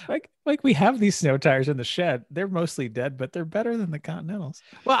 So we have these snow tires in the shed. They're mostly dead, but they're better than the Continentals.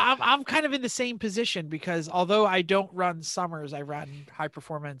 Well, I'm kind of in the same position because although I don't run summers, I run high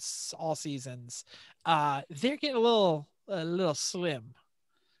performance all seasons. They're getting a little slim.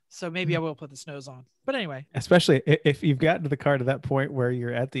 So maybe I will put the snows on. But anyway. Especially if you've gotten to the car to that point where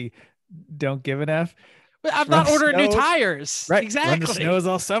you're at the don't give an F. But I'm not ordering new tires. Right. Exactly. When the snows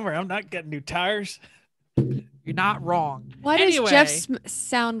all summer, I'm not getting new tires. You're not wrong. Why does Jeff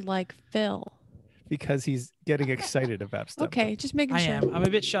sound like Phil? because he's getting excited about stuff. Okay, just making I sure. am. I'm a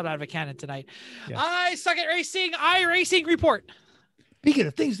bit shut out of a cannon tonight. Yeah. I suck at racing. iRacing report. Speaking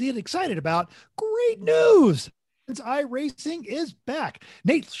of things to get excited about, great news. Since iRacing is back,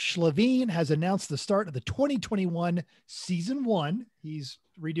 Nate Schleveen has announced the start of the 2021 season 1. He's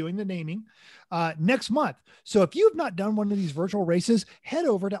redoing the naming next month. So if you've not done one of these virtual races, head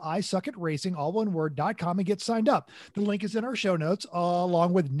over to isuckatracing.com and get signed up. The link is in our show notes,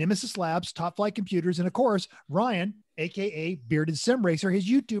 along with Nemesis Labs, Top Flight Computers, and of course, Ryan, aka Bearded Sim Racer, his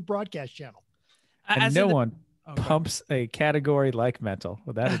YouTube broadcast channel. And no one pumps a category like mental,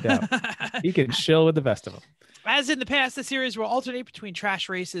 without a doubt. He can chill with the best of them. As in the past, the series will alternate between trash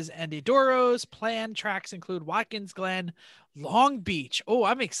races and Enduros. Planned tracks include Watkins Glen, Long Beach. Oh,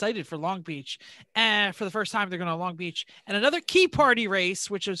 I'm excited for Long Beach. And for the first time, they're going to Long Beach. And another Key Party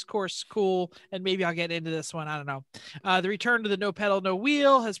race, which is, of course, cool. And maybe I'll get into this one. I don't know. The return to the no pedal, no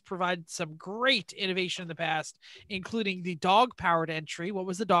wheel has provided some great innovation in the past, including the dog-powered entry. What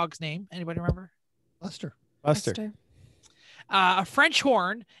was the dog's name? Anybody remember? Buster. A French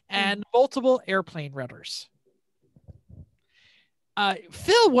horn and multiple airplane rudders.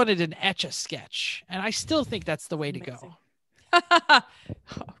 Phil wanted an Etch-a-Sketch, and I still think that's the way to go.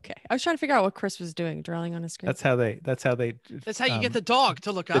 Okay, I was trying to figure out what Chris was doing, drawing on a screen. That's how you get the dog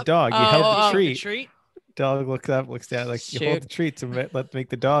to look up. The dog, you held the treat. The Dog looks up, looks down, like you hold the treat to make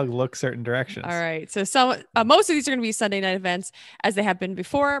the dog look certain directions. All right. So most of these are going to be Sunday night events as they have been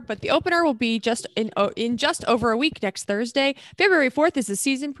before, but the opener will be just in just over a week next Thursday. February 4th is the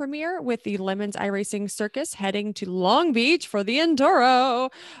season premiere with the Lemons iRacing Circus heading to Long Beach for the Enduro.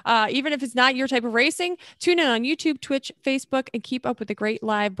 Even if it's not your type of racing, tune in on YouTube, Twitch, Facebook, and keep up with the great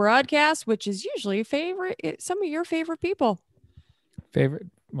live broadcast, which is usually some of your favorite people.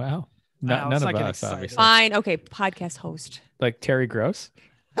 Wow. None of us, obviously. Fine. Okay. Podcast host. Like Terry Gross.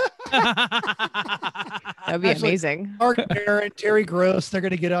 That would be amazing. Mark Barron, Terry Gross, they're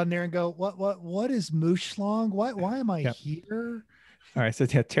going to get on there and go, what is Moosh Long? Why am I here? All right. So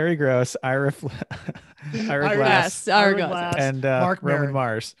Terry Gross, Ira Glass, and Mark Roman Barron.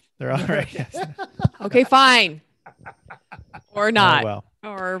 Mars. They're all right. Yes. Okay, fine. Or not. Oh, well.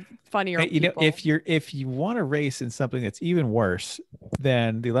 Or funnier. Hey, if you want to race in something that's even worse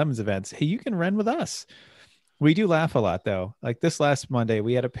than the Lemons events, hey, you can run with us. We do laugh a lot though. Like this last Monday,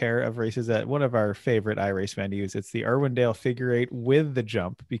 we had a pair of races at one of our favorite iRace venues. It's the Irwindale Figure 8 with the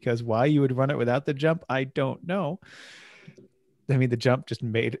jump, because why you would run it without the jump, I don't know. I mean, the jump just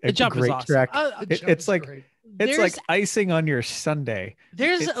made a great awesome. track. It's like great. It's like icing on your sundae.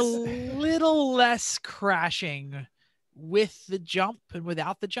 There's a little less crashing with the jump and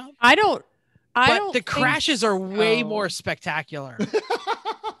without the jump. But the crashes are way more spectacular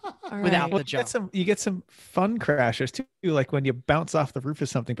without the jump. You get some fun crashes too, like when you bounce off the roof of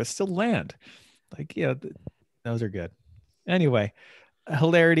something but still land. Like, those are good. Anyway,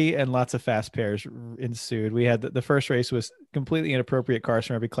 hilarity and lots of fast pairs ensued. We had the first race was completely inappropriate cars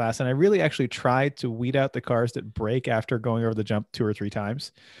from every class, and I really actually tried to weed out the cars that break after going over the jump 2 or 3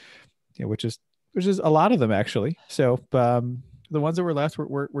 times, which is a lot of them actually. So the ones that were left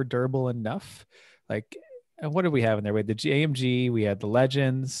were durable enough. Like, what did we have in there? We had the AMG, we had the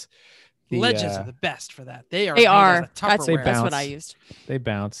Legends. Legends are the best for that. They are. That's what I used. They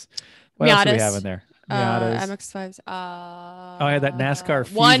bounce. What else do we have in there? MX-5s. I had that NASCAR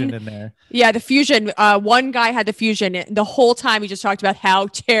Fusion in there. Yeah, the Fusion. One guy had the Fusion. The whole time he just talked about how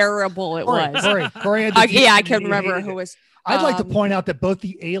terrible it was. Corey had I can't remember who was. I'd like to point out that both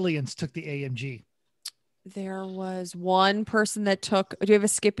the aliens took the AMG. There was one person that took. Do you have a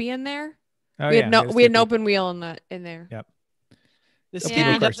Skippy in there? Oh, we had an open wheel in there. Yep. The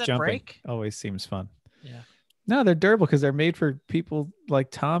Skippy doesn't break. Always seems fun. Yeah. No, they're durable because they're made for people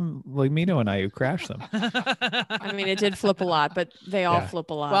like Tom, like Mino, and I who crash them. I mean, it did flip a lot, but they all flip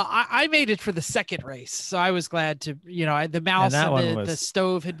a lot. Well, I made it for the second race, so I was glad to. The mouse and the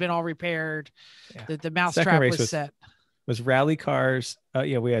stove had been all repaired. Yeah. The mouse trap was set. Was rally cars.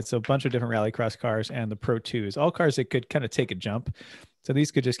 We had a bunch of different rallycross cars and the Pro 2s, all cars that could kind of take a jump. So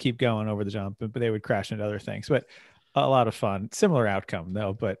these could just keep going over the jump, but they would crash into other things. But a lot of fun. Similar outcome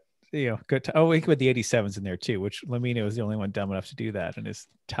though, but good. We put the 87s in there too, which Lamino is the only one dumb enough to do that and is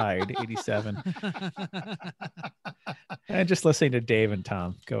tied 87. And just listening to Dave and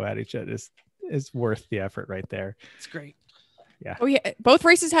Tom go at each other is worth the effort right there. It's great. Yeah. Oh yeah. Both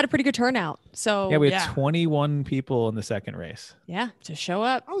races had a pretty good turnout. So we had 21 people in the second race. Yeah. To show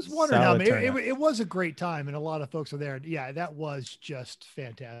up. I was wondering how it was a great time and a lot of folks were there. Yeah, that was just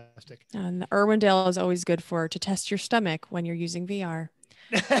fantastic. And the Irwindale is always good to test your stomach when you're using VR.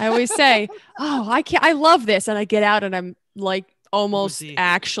 I always say, I love this. And I get out and I'm like almost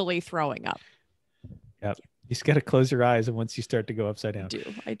actually throwing up. Yep. You just got to close your eyes, and once you start to go upside down.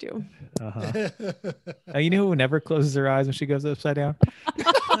 I do. Uh-huh. You know who never closes her eyes when she goes upside down?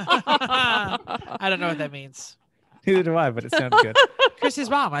 I don't know what that means. Neither do I, but it sounds good. Chrissy's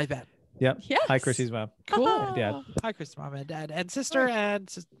mom, I bet. Yep. Yes. Hi, Chrissy's mom. Cool. And dad. Hi, Chrissy's mom and dad and sister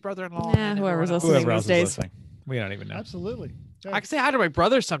and brother-in-law. Yeah, and whoever's everyone else. listening Whoever else these is days. listening. We don't even know. Absolutely. I can say hi to my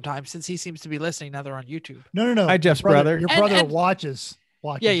brother sometimes since he seems to be listening now they're on YouTube. No. Hi, Jeff's brother. Your And- brother and- watches.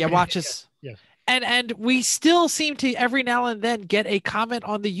 Yeah, watches. Yeah. And we still seem to every now and then get a comment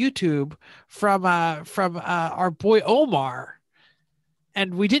on the YouTube from our boy Omar,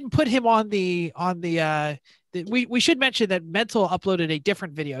 and we didn't put him on the we should mention that Mental uploaded a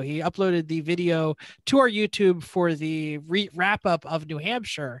different video. He uploaded the video to our YouTube for the wrap up of New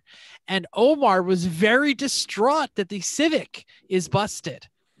Hampshire, and Omar was very distraught that the Civic is busted.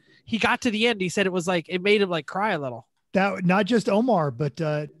 He got to the end. He said it was like it made him like cry a little. That not just Omar, but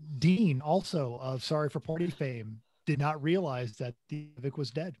Dean, also of Sorry for Party fame, did not realize that the Civic was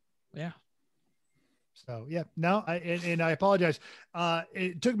dead. Yeah. So yeah, no, I apologize.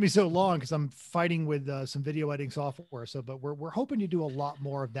 It took me so long because I'm fighting with some video editing software. So, but we're hoping to do a lot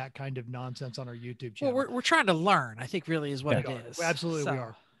more of that kind of nonsense on our YouTube channel. Well, we're trying to learn. I think really is what it is. Absolutely, So- we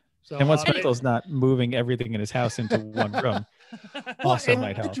are. So, And once Mental's not moving everything in his house into one room, also and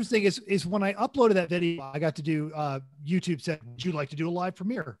might help. interesting is when I uploaded that video, I got to do YouTube said, would you like to do a live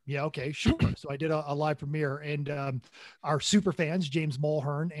premiere? Yeah, okay, sure. So I did a live premiere, and our super fans, James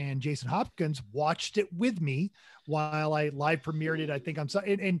Mulhern and Jason Hopkins, watched it with me while I live premiered it. I think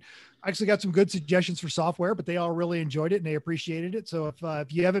and I actually got some good suggestions for software, but they all really enjoyed it and they appreciated it. So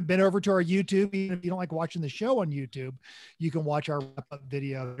if you haven't been over to our YouTube, even if you don't like watching the show on YouTube, you can watch our wrap-up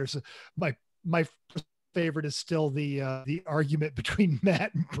video. There's my favorite is still the argument between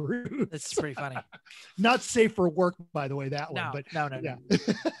Matt and Bruce. It's pretty funny. Not safe for work, by the way, that No, one. But no. yeah.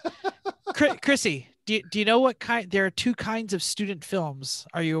 Chrissy, do you know what kind? There are two kinds of student films.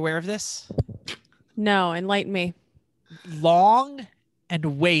 Are you aware of this? No, enlighten me. Long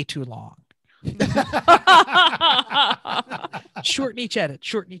and way too long. Short in each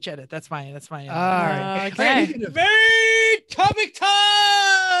edit. That's my. All right. Okay. Speaking of- Main topic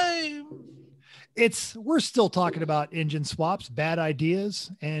time. we're still talking about engine swaps, bad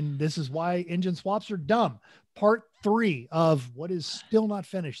ideas, and this is why engine swaps are dumb. Part 3 of what is still not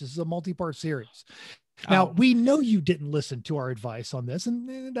finished. This is a multi-part series. Now, we know you didn't listen to our advice on this,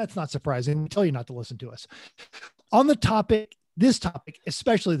 and that's not surprising. We tell you not to listen to us. On this topic,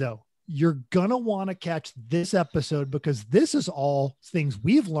 especially though, you're going to want to catch this episode because this is all things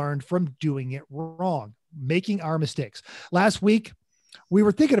we've learned from doing it wrong, making our mistakes. Last week, we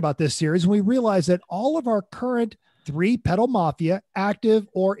were thinking about this series and we realized that all of our current 3-pedal Mafia active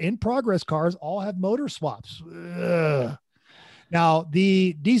or in progress cars all have motor swaps. Ugh. Now,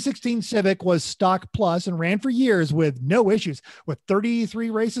 the D16 Civic was stock plus and ran for years with no issues, with 33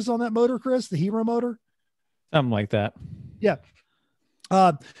 races on that motor, Chris, the Hero motor. Something like that. Yeah.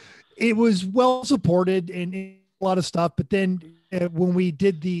 It was well supported and a lot of stuff, but then when we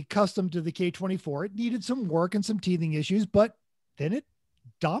did the custom to the K24, it needed some work and some teething issues, but then it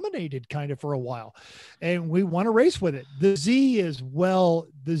dominated kind of for a while and we want to race with it. The Z is miles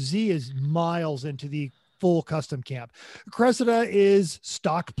into the full custom camp. Cressida is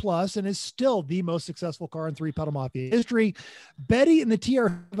stock plus and is still the most successful car in 3-pedal Mafia history. Betty and the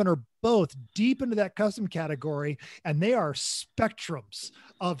TR7 are both deep into that custom category, and they are spectrums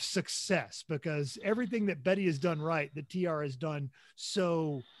of success because everything that Betty has done right, the TR has done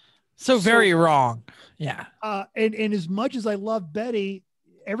so very wrong. Yeah. And as much as I love Betty,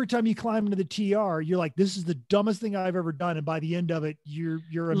 every time you climb into the TR, you're like, this is the dumbest thing I've ever done. And by the end of it,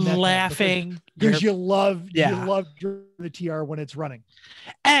 you're a meth head Laughing because you love Yeah. the TR when it's running.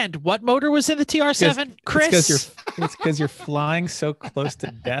 And what motor was in the TR7, Chris? It's because you're flying so close to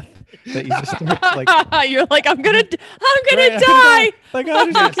death that you just start like, You're like, I'm gonna Right, die. like, oh,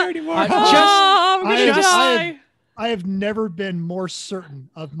 I don't care anymore. I I'm gonna I- die. I have never been more certain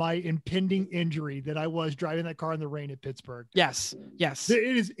of my impending injury than I was driving that car in the rain at Pittsburgh. Yes. It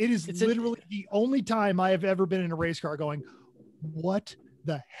is It's literally the only time I have ever been in a race car going, what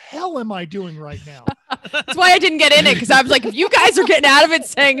the hell am I doing right now? That's why I didn't get in it, because I was like, if you guys are getting out of it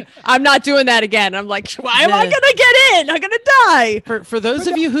saying I'm not doing that again, I'm like, why am I gonna get in? I'm gonna die. For those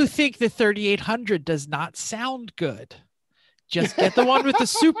of you who think the 3800 does not sound good, just get the one with the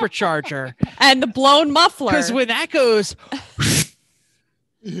supercharger. And the blown muffler. Because when that goes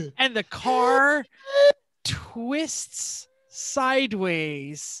and the car twists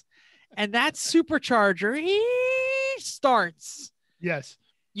sideways and that supercharger starts, Yes.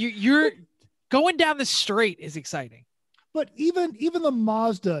 you're going down the straight is exciting. But even the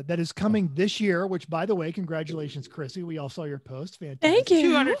Mazda that is coming this year, which by the way, congratulations, Chrissy. We all saw your post. Fantastic. Thank you.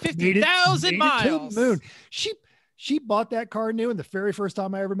 250,000 miles. To the moon. She bought that car new, and the very first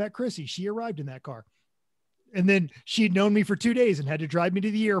time I ever met Chrissy, she arrived in that car. And then she'd known me for 2 days and had to drive me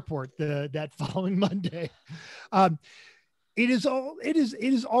to the airport that following Monday. It is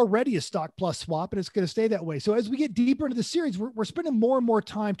already a stock plus swap, and it's going to stay that way. So as we get deeper into the series, we're spending more and more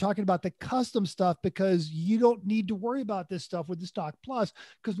time talking about the custom stuff, because you don't need to worry about this stuff with the stock plus,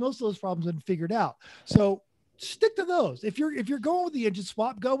 because most of those problems have been figured out. So stick to those. If you're going with the engine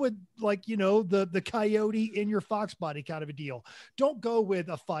swap, go with the Coyote in your Fox body kind of a deal. Don't go with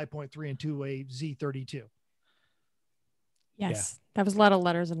a 5.3 and 2-way Z32. Yes. That was a lot of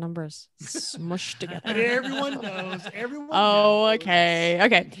letters and numbers smushed together. Everyone knows. Okay.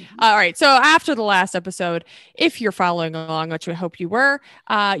 All right. So after the last episode, if you're following along, which we hope you were,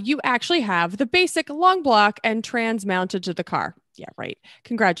 you actually have the basic long block and trans mounted to the car. Yeah, right.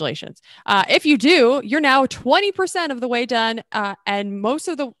 Congratulations. If you do, you're now 20% of the way done, and most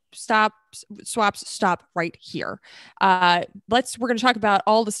of the swaps stop right here. We're going to talk about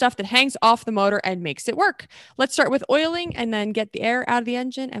all the stuff that hangs off the motor and makes it work. Let's start with oiling and then get the air out of the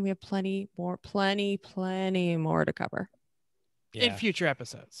engine, and we have plenty more to cover in future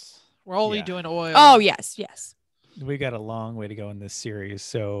episodes. We're only doing oil. Oh, yes. We got a long way to go in this series,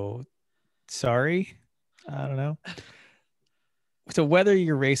 so sorry. I don't know. So whether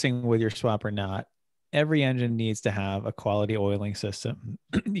you're racing with your swap or not, every engine needs to have a quality oiling system.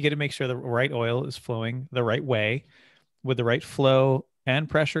 You got to make sure the right oil is flowing the right way with the right flow and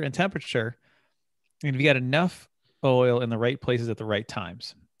pressure and temperature. And if you got enough oil in the right places at the right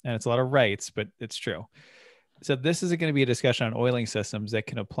times, and it's a lot of rights, but it's true. So this is going to be a discussion on oiling systems that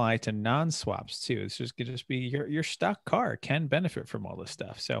can apply to non-swaps too. It's just could be your stock car can benefit from all this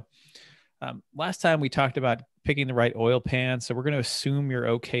stuff. So last time we talked about picking the right oil pan. So we're going to assume you're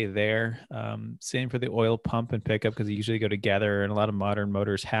okay there. Same for the oil pump and pickup, because they usually go together, and a lot of modern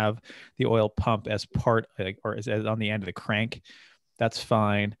motors have the oil pump as part, or as on the end of the crank. That's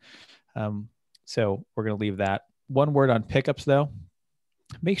fine. So we're going to leave that. One word on pickups though.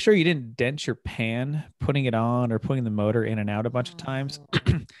 Make sure you didn't dent your pan putting it on or putting the motor in and out a bunch of times.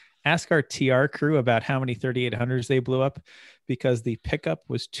 Ask our TR crew about how many 3800s they blew up, because the pickup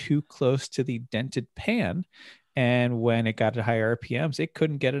was too close to the dented pan. And when it got to higher RPMs, it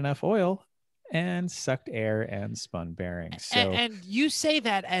couldn't get enough oil and sucked air and spun bearings. So, and you say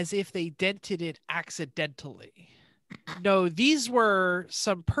that as if they dented it accidentally. No, these were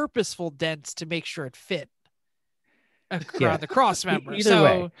some purposeful dents to make sure it fit around the cross member. Either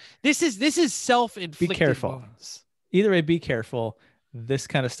way, this is self-inflicted. Be careful. Wounds. Either way, be careful. This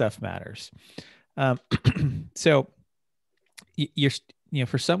kind of stuff matters. So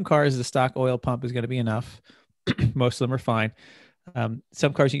for some cars, the stock oil pump is going to be enough. Most of them are fine.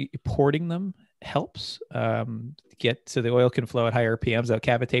 Some cars, porting them helps get so the oil can flow at higher RPMs without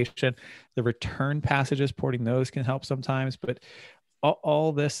cavitation. The return passages, porting those can help sometimes, but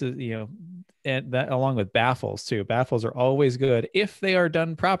all this is, and that along with baffles too. Baffles are always good if they are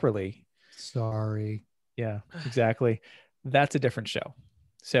done properly. Sorry. Yeah, exactly. That's a different show.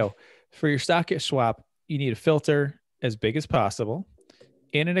 So for your stock swap, you need a filter as big as possible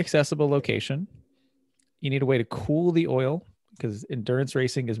in an accessible location. You need a way to cool the oil, because endurance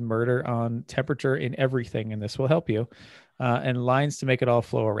racing is murder on temperature in everything, and this will help you, and lines to make it all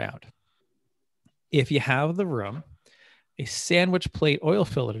flow around. If you have the room, a sandwich plate oil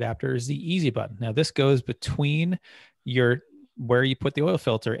filter adapter is the easy button. Now this goes between where you put the oil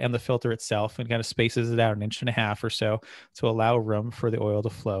filter and the filter itself, and kind of spaces it out 1.5 inches or so to allow room for the oil to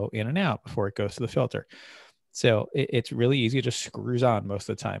flow in and out before it goes to the filter. So it's really easy. It just screws on most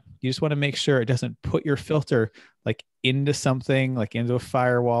of the time. You just want to make sure it doesn't put your filter like into something, like into a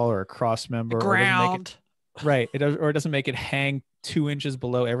firewall or a cross member, ground. Right. It doesn't make it hang 2 inches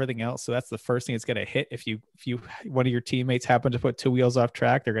below everything else. So that's the first thing it's going to hit. If you one of your teammates happen to put 2 wheels off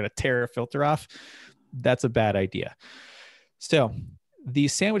track, they're going to tear a filter off. That's a bad idea. So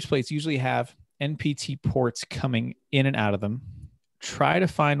these sandwich plates usually have NPT ports coming in and out of them. Try to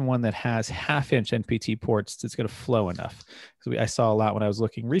find one that has 1/2 inch NPT ports that's going to flow enough. So I saw a lot when I was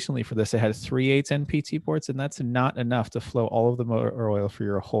looking recently for this. It had 3/8 NPT ports, and that's not enough to flow all of the motor oil for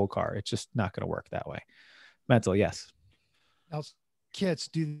your whole car. It's just not going to work that way. Mental, yes. Now, kits,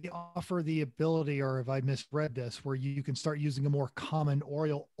 do they offer the ability, or have I misread this, where you can start using a more common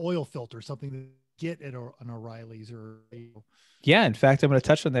oil filter, something that get at an O'Reilly's or? Yeah, in fact, I'm going to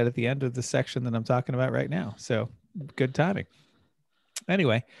touch on that at the end of the section that I'm talking about right now. So good timing.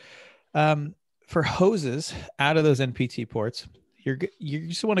 Anyway, for hoses out of those NPT ports, you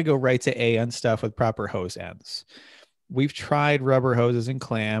just want to go right to AN stuff with proper hose ends. we've tried rubber hoses and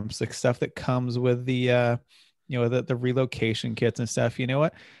clamps, the stuff that comes with the the relocation kits and stuff. You know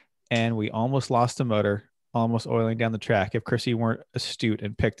what? And we almost lost a motor, almost oiling down the track. If Chrissy weren't astute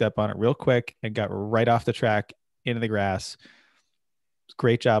and picked up on it real quick and got right off the track into the grass.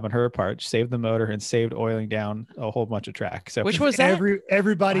 Great job on her part. Saved the motor and saved oiling down a whole bunch of track. So which was that?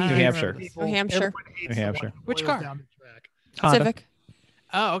 Everybody New Hampshire. New Hampshire. New Hampshire. Which car? Down the track. Honda. Civic.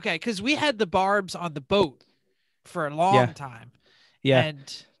 Oh, okay. Because we had the barbs on the boat for a long time. Yeah.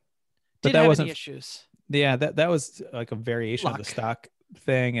 And But didn't that have wasn't any issues. Yeah, that was like a variation of the Luck. stock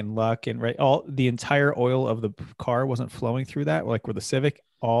thing and luck and the entire oil of the car wasn't flowing through that. Like with the Civic,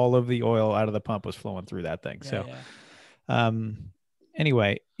 all of the oil out of the pump was flowing through that thing.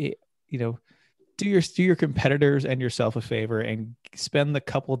 Anyway, do your competitors and yourself a favor and spend the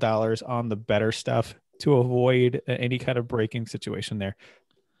couple dollars on the better stuff to avoid any kind of braking situation there.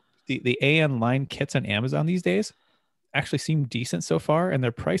 The AN line kits on Amazon these days actually seem decent so far, and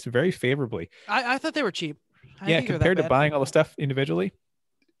they're priced very favorably. I thought they were cheap. Compared to buying all the stuff individually,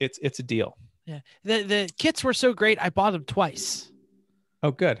 it's a deal. Yeah, the kits were so great. I bought them twice.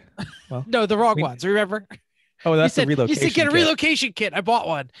 Oh, good. Well, no, the wrong ones. Remember? Oh, that's the relocation. You said get a kit. relocation kit. I bought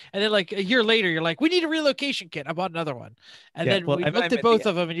one, and then like a year later, you're like, we need a relocation kit. I bought another one, and then we looked at both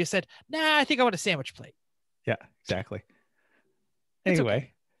of them, and you said, nah, I think I want a sandwich plate. Yeah, exactly.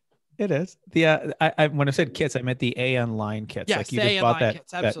 Anyway. It is. I when I said kits, I meant the AN line kits. Yes, like you the just AN bought line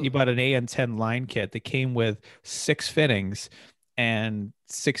kits, you bought an AN10 line kit that came with 6 fittings and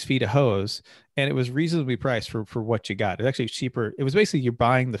 6 feet of hose, and it was reasonably priced for what you got. It's actually cheaper. It was basically you're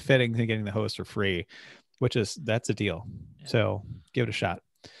buying the fittings and getting the hose for free, that's a deal. Yeah. So give it a shot.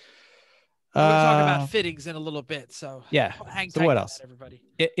 We'll talk about fittings in a little bit. So yeah. Hang so tight what to else? that, everybody.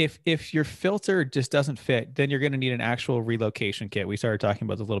 If your filter just doesn't fit, then you're going to need an actual relocation kit. We started talking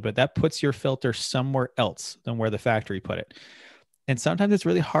about this a little bit. That puts your filter somewhere else than where the factory put it. And sometimes it's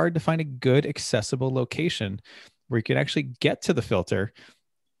really hard to find a good accessible location where you can actually get to the filter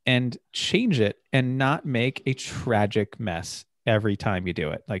and change it and not make a tragic mess every time you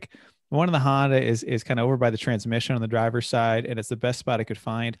do it. Like one of the Honda is kind of over by the transmission on the driver's side, and it's the best spot I could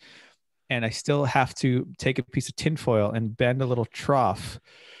find. And I still have to take a piece of tinfoil and bend a little trough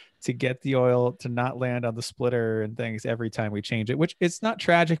to get the oil to not land on the splitter and things every time we change it, which it's not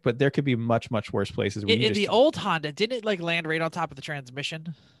tragic, but there could be much, much worse places. In the old Honda, didn't it like land right on top of the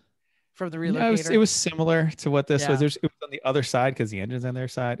transmission from the relocator? No, it was similar to what this was. It was on the other side because the engine's on their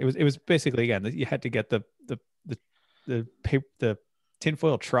side. It was basically, again, you had to get the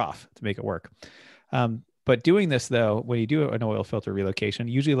tinfoil trough to make it work. But doing this, though, when you do an oil filter relocation,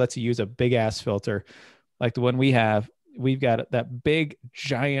 usually lets you use a big ass filter like the one we have. We've got that big,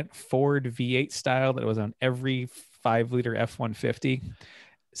 giant Ford V8 style that was on every 5-liter F-150.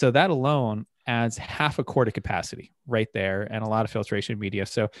 So that alone adds half a quart of capacity right there and a lot of filtration media.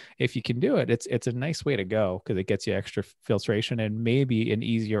 So if you can do it, it's a nice way to go because it gets you extra filtration and maybe an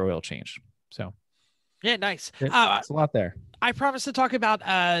easier oil change. So yeah, nice. It's a lot there. I promised to talk about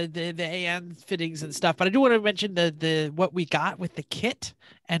the AN fittings and stuff, but I do want to mention the what we got with the kit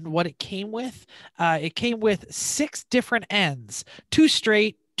and what it came with. It came with 6 different ends, 2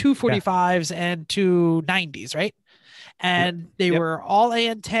 straight, 2 45s, and 2 90s, right? And they were all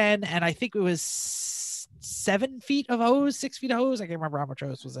AN10, and I think it was 7 feet of hose, 6 feet of hose. I can't remember how much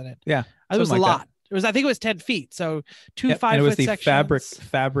hose was in it. Yeah, it was a lot. I think it was 10 feet. So 2 5-foot sections. And it was the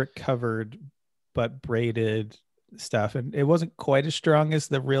fabric covered but braided stuff, and it wasn't quite as strong as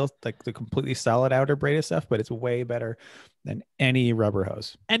the real, like the completely solid outer braided stuff, but it's way better than any rubber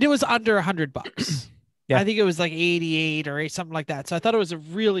hose. And it was under $100. Yeah. I think it was like 88 or something like that. So I thought it was a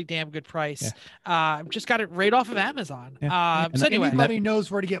really damn good price. Just got it right off of Amazon. So anyway, anybody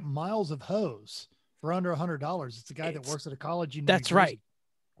knows where to get miles of hose for under $100. It's the guy that works at a college. That's right.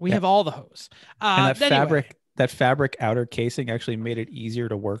 We have all the hose. And that fabric outer casing actually made it easier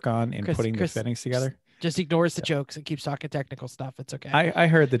to work on in putting the fittings together. Just ignores the jokes and keeps talking technical stuff. It's okay. I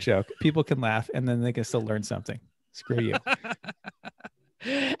heard the joke. People can laugh and then they can still learn something. Screw you.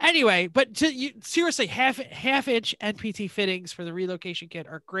 Anyway, but seriously, half-inch NPT fittings for the relocation kit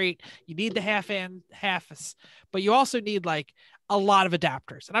are great. You need the halves, but you also need like a lot of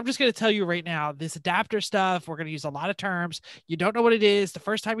adapters. And I'm just going to tell you right now, this adapter stuff, we're going to use a lot of terms. You don't know what it is. The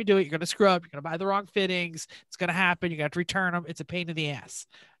first time you do it, you're going to screw up. You're going to buy the wrong fittings. It's going to happen. You got to return them. It's a pain in the ass.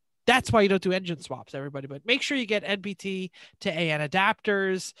 That's why you don't do engine swaps, everybody. But make sure you get NPT to AN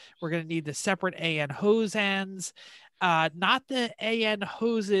adapters. We're going to need the separate AN hose ends. Not the AN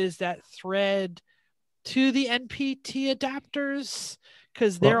hoses that thread to the NPT adapters,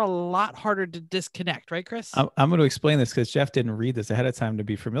 because they're a lot harder to disconnect, right, Chris? I'm going to explain this because Jeff didn't read this ahead of time to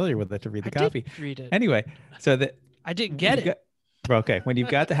be familiar with it, to read the copy. Did read it. Anyway, so I didn't get it. Okay, when you've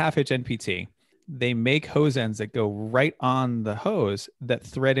got the half-hitch NPT, they make hose ends that go right on the hose that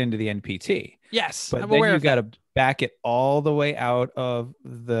thread into the NPT. Yes, but I'm then aware you of got that. to back it all the way out of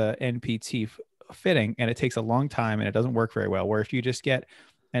the NPT fitting, and it takes a long time, and it doesn't work very well. Where if you just get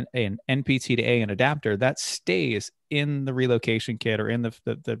an NPT to A, an adapter, that stays in the relocation kit or in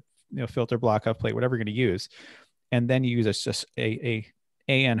the filter block off plate, whatever you're going to use, and then you use just a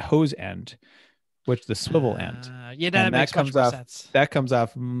AN hose end, which the swivel end. Yeah, that and makes much more sense. That comes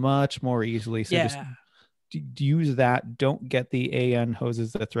off much more easily. So just use that. Don't get the AN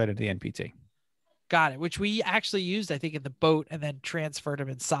hoses that thread into the NPT. Got it. Which we actually used, I think, in the boat, and then transferred them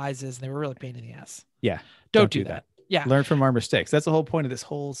in sizes, and they were really a pain in the ass. Yeah. Don't do that. Yeah. Learn from our mistakes. That's the whole point of this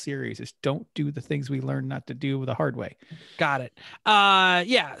whole series, is don't do the things we learn not to do the hard way. Got it.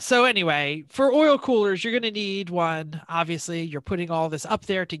 Yeah. So anyway, for oil coolers, you're going to need one. Obviously, you're putting all this up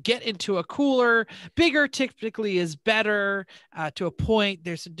there to get into a cooler. Bigger typically is better. To a point,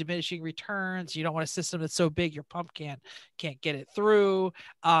 there's some diminishing returns. You don't want a system that's so big your pump can't get it through.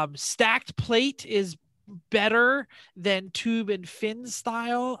 Stacked plate is better than tube and fin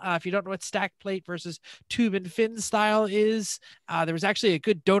style. If you don't know what stacked plate versus tube and fin style is, there was actually a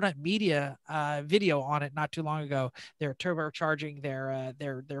good Donut Media video on it not too long ago. They're turbocharging their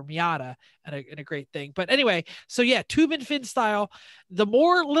Miata, and a great thing. But anyway, so yeah, tube and fin style, the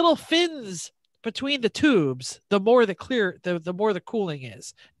more little fins between the tubes, the more the more the cooling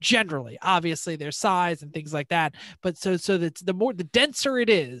is. Generally, obviously there's size and things like that, but so that's the denser it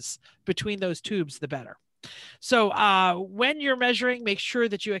is between those tubes, the better. So when you're measuring, make sure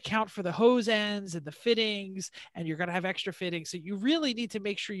that you account for the hose ends and the fittings, and you're going to have extra fittings. So you really need to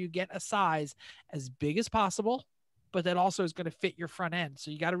make sure you get a size as big as possible, but that also is going to fit your front end.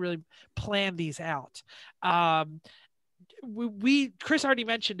 So you got to really plan these out. Chris already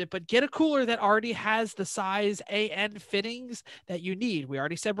mentioned it, but get a cooler that already has the size AN fittings that you need. We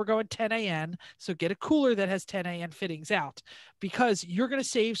already said we're going 10 AN, so get a cooler that has 10 AN fittings out, because you're going to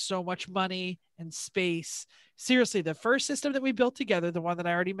save so much money and space. Seriously, the first system that we built together, the one that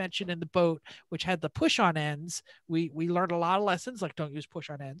I already mentioned in the boat, which had the push on ends, we learned a lot of lessons, like don't use push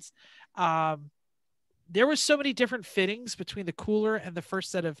on ends. There was so many different fittings between the cooler and the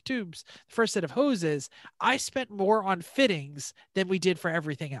first set of tubes, the first set of hoses. I spent more on fittings than we did for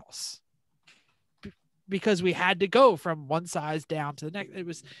everything else, because we had to go from one size down to the next. It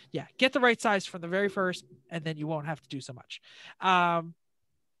was, get the right size from the very first, and then you won't have to do so much.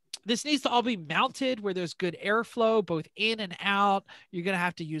 This needs to all be mounted where there's good airflow, both in and out. You're going to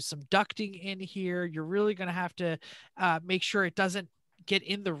have to use some ducting in here. You're really going to have to make sure it doesn't get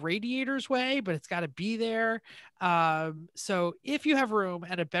in the radiator's way, but it's got to be there. So if you have room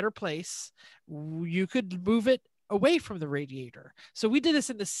and a better place, you could move it away from the radiator. So we did this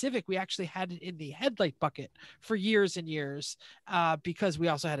in the Civic. We actually had it in the headlight bucket for years and years, because we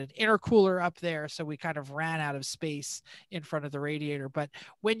also had an intercooler up there. So we kind of ran out of space in front of the radiator. But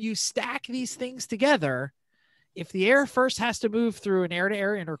when you stack these things together, if the air first has to move through an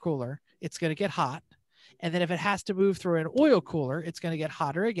air-to-air intercooler, it's going to get hot. And then if it has to move through an oil cooler, it's going to get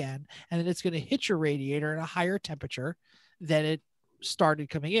hotter again. And then it's going to hit your radiator at a higher temperature than it started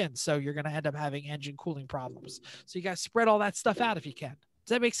coming in. So you're going to end up having engine cooling problems. So you got to spread all that stuff out if you can. Does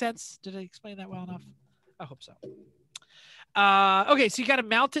that make sense? Did I explain that well enough? I hope so. Okay, so you got to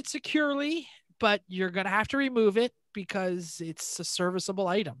mount it securely, but you're going to have to remove it because it's a serviceable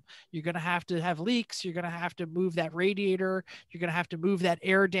item. You're going to have leaks. You're going to have to move that radiator. You're going to have to move that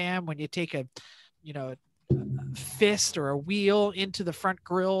air dam when you take a fist or a wheel into the front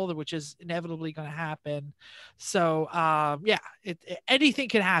grille, which is inevitably going to happen. So anything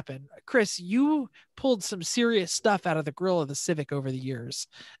can happen. Chris, you pulled some serious stuff out of the grill of the Civic over the years.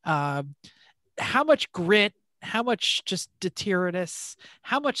 How much grit, how much just detritus,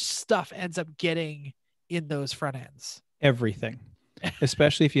 how much stuff ends up getting in those front ends? Everything,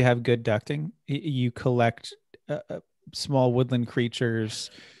 especially if you have good ducting. You collect small woodland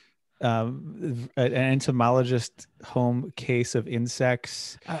creatures, an entomologist home case of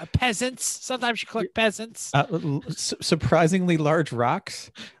insects, peasants. Sometimes you collect peasants, surprisingly large rocks,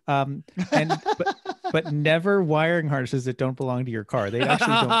 but never wiring harnesses that don't belong to your car. They actually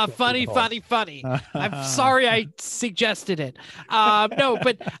don't. Funny. I'm sorry I suggested it. No,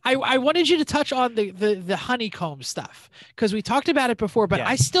 but I wanted you to touch on the honeycomb stuff, because we talked about it before, but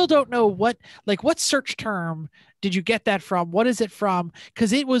I still don't know what search term did you get that from? What is it from?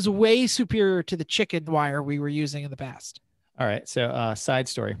 Because it was way superior to the chicken wire we were using in the past. All right. So side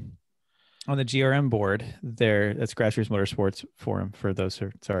story. On the GRM board there, that's Grassroots Motorsports Forum, for those who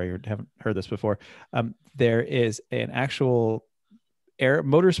haven't heard this before. There is an actual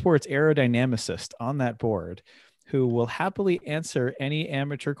motorsports aerodynamicist on that board who will happily answer any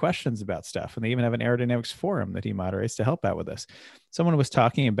amateur questions about stuff. And they even have an aerodynamics forum that he moderates to help out with this. Someone was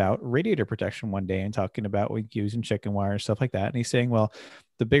talking about radiator protection one day and talking about using chicken wire and stuff like that. And he's saying, well,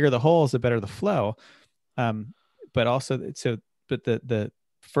 the bigger the holes, the better the flow. But also, but the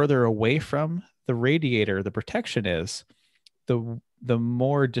further away from the radiator the protection is, the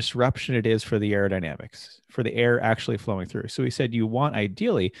more disruption it is for the aerodynamics, for the air actually flowing through. So he said you want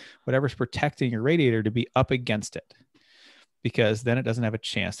ideally whatever's protecting your radiator to be up against it, because then it doesn't have a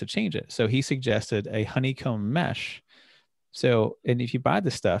chance to change it. So he suggested a honeycomb mesh. So, and if you buy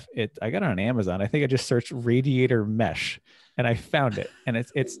this stuff, I got it on Amazon. I think I just searched radiator mesh and I found it. And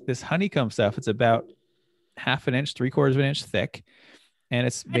it's this honeycomb stuff. It's about 1/2 inch, 3/4 of an inch thick. And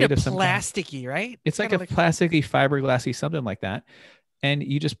it's made of some plasticky, right? It's like a plasticky, fiberglassy, something like that. And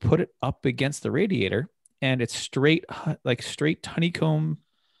you just put it up against the radiator, and it's straight honeycomb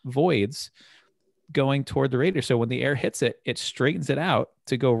voids going toward the radiator. So when the air hits it, it straightens it out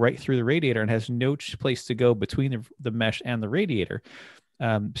to go right through the radiator and has no place to go between the mesh and the radiator.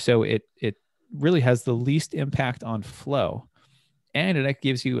 So it really has the least impact on flow, and it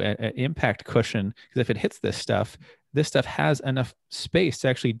gives you an impact cushion, because if it hits this stuff has enough space to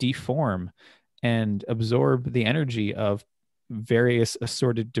actually deform and absorb the energy of various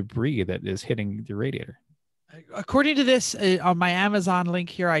assorted debris that is hitting the radiator. According to this, on my Amazon link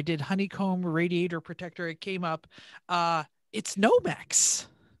here, I did honeycomb radiator protector. It came up. It's Nomex.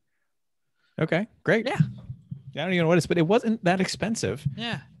 Okay, great. Yeah. I don't even know what it is, but it wasn't that expensive.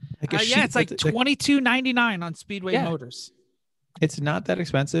 Yeah. Like it's like $22.99 on Speedway Motors. It's not that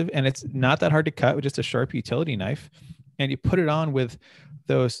expensive, and it's not that hard to cut with just a sharp utility knife. And you put it on with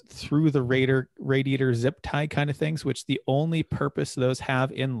those through the radiator zip tie kind of things, which the only purpose those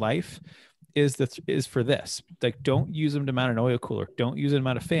have in life is for this. Like, don't use them to mount an oil cooler. Don't use them to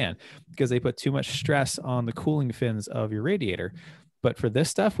mount a fan, because they put too much stress on the cooling fins of your radiator. But for this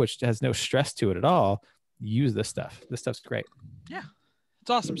stuff, which has no stress to it at all, use this stuff. This stuff's great. Yeah, it's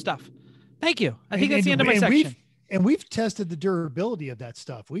awesome stuff. Thank you. I think that's the end of my section. We've tested the durability of that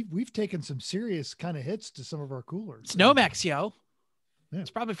stuff. We've taken some serious kind of hits to some of our coolers. It's Nomex, yo. Yeah. It's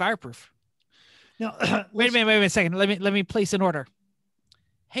probably fireproof. Now, wait a minute a second. Let me place an order.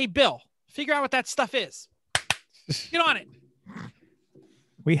 Hey, Bill, figure out what that stuff is. Get on it.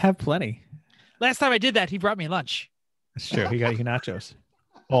 We have plenty. Last time I did that, he brought me lunch. That's true. He got you nachos.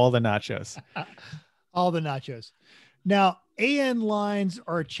 All the nachos. All the nachos. Now, AN lines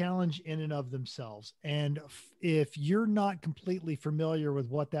are a challenge in and of themselves. And if you're not completely familiar with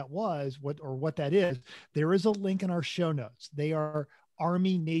what that was, what that is, there is a link in our show notes. They are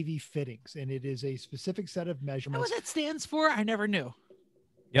Army Navy fittings, and it is a specific set of measurements. What that stands for, I never knew.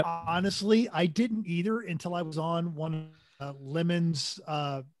 Yep. Honestly, I didn't either until I was on one of Lemon's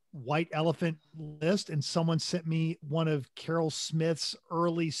White Elephant list, and someone sent me one of Carol Smith's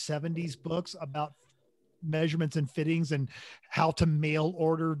early 70s books about measurements and fittings and how to mail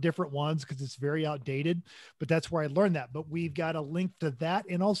order different ones, because it's very outdated. But that's where I learned that. But we've got a link to that,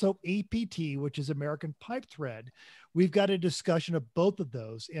 and also APT, which is American Pipe Thread. We've got a discussion of both of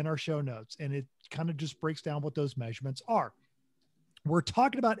those in our show notes, and it kind of just breaks down what those measurements are. We're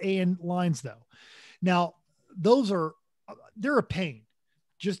talking about AN lines though. Now, they're a pain.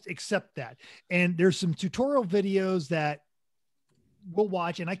 Just accept that. And there's some tutorial videos that we'll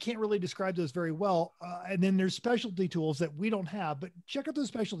watch, and I can't really describe those very well. And then there's specialty tools that we don't have, but check out those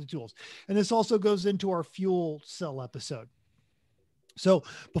specialty tools. And this also goes into our fuel cell episode. So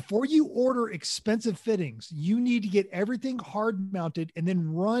before you order expensive fittings, you need to get everything hard mounted and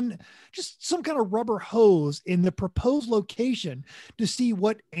then run just some kind of rubber hose in the proposed location to see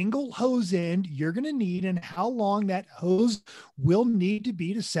what angle hose end you're going to need and how long that hose will need to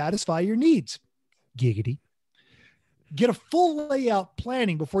be to satisfy your needs. Giggity. Get a full layout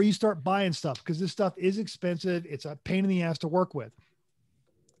planning before you start buying stuff, because this stuff is expensive. It's a pain in the ass to work with.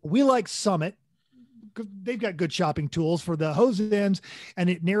 We like Summit. They've got good shopping tools for the hose ends, and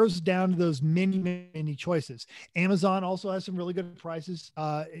it narrows down to those many choices. Amazon also has some really good prices,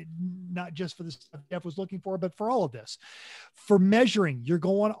 not just for the stuff Jeff was looking for, but for all of this. For measuring, you're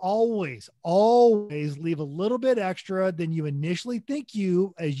going always leave a little bit extra than you initially think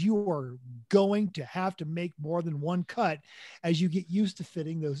as you are going to have to make more than one cut as you get used to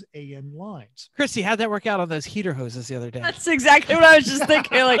fitting those AN lines. Chrissy, how'd that work out on those heater hoses the other day? That's exactly what I was just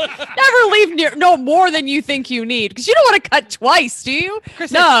thinking. Like, never leave no more than you think you need, because you don't want to cut twice, do you?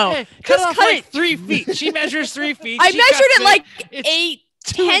 Chrissy, no, hey, just cut cut it 3 feet. She measures 3 feet. I measured it like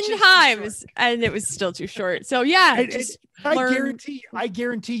It's 10 times, and it was still too short. So yeah, I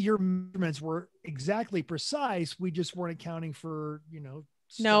guarantee your measurements were exactly precise. We just weren't accounting for,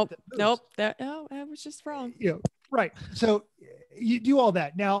 stuff that moves. I was just wrong. Right. So you do all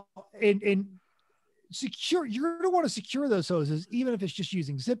that now, and secure. You're going to want to secure those hoses, even if it's just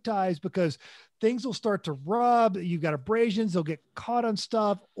using zip ties, because things will start to rub. You've got abrasions. They'll get caught on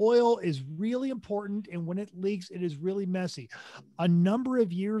stuff. Oil is really important. And when it leaks, it is really messy. A number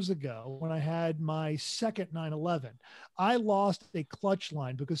of years ago, when I had my second 911, I lost a clutch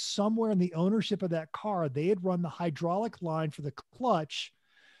line because somewhere in the ownership of that car, they had run the hydraulic line for the clutch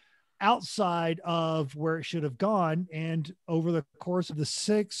outside of where it should have gone. And over the course of the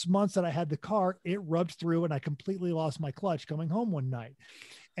 6 months that I had the car, it rubbed through and I completely lost my clutch coming home one night.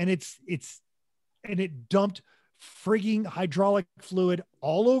 And it dumped frigging hydraulic fluid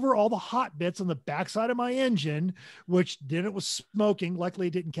all over all the hot bits on the backside of my engine, which then it was smoking. Luckily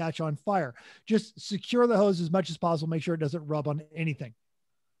it didn't catch on fire. Just secure the hose as much as possible. Make sure it doesn't rub on anything.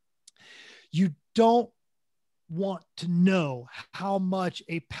 You don't want to know how much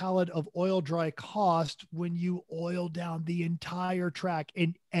a pallet of oil dry cost when you oil down the entire track.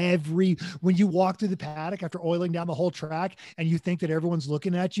 And when you walk through the paddock after oiling down the whole track and you think that everyone's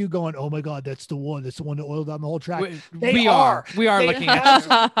looking at you going, oh my God, that's the one to oil down the whole track. We are looking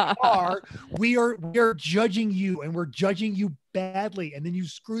at we are judging you, and we're judging you badly. And then you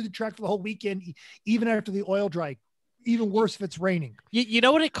screw the track for the whole weekend, even after the oil dry. Even worse if it's raining. You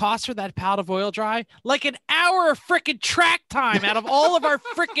know what it costs for that pallet of oil dry? Like an hour of freaking track time out of all of our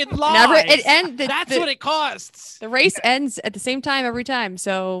freaking lives. That's what it costs. The race ends at the same time every time.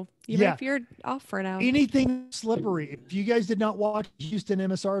 So even if you're off for an hour. Anything slippery. If you guys did not watch Houston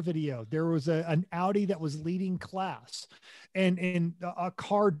MSR video, there was an Audi that was leading class, and a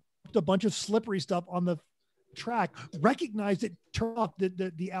car dumped a bunch of slippery stuff on the track, recognized it, turned off.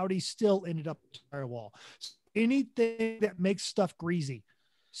 The Audi still ended up on the tire wall. Anything that makes stuff greasy,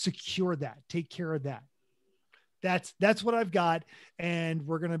 secure that, take care of that. That's what I've got. And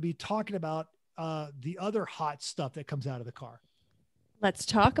we're going to be talking about the other hot stuff that comes out of the car. Let's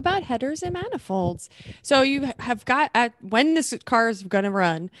talk about headers and manifolds. So you have got, when this car is going to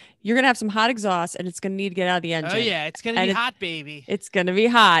run, you're going to have some hot exhaust and it's going to need to get out of the engine. Oh yeah, it's going to be hot, baby. It's going to be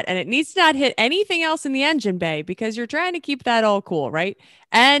hot, and it needs to not hit anything else in the engine bay because you're trying to keep that all cool, right?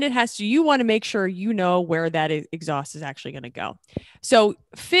 And you want to make sure you know where that exhaust is actually going to go. So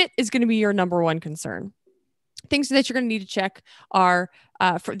fit is going to be your number one concern. Things that you're going to need to check are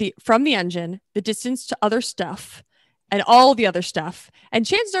from the engine, the distance to other stuff, and all the other stuff. And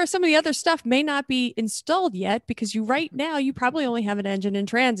chances are some of the other stuff may not be installed yet because right now you probably only have an engine and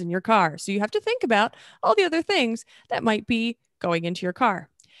trans in your car. So you have to think about all the other things that might be going into your car.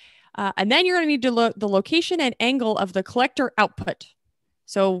 And then you're going to need the location and angle of the collector output.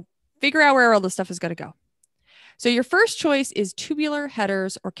 So figure out where all this stuff is going to go. So your first choice is tubular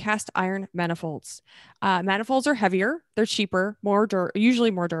headers or cast iron manifolds. Manifolds are heavier, they're cheaper,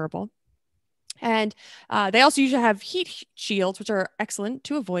 usually more durable. And they also usually have heat shields, which are excellent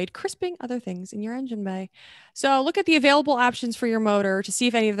to avoid crisping other things in your engine bay. So look at the available options for your motor to see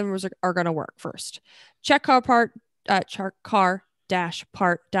if any of them are going to work first. Check car-part.com.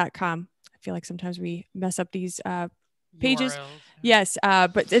 I feel like sometimes we mess up these pages. URLs. Yes,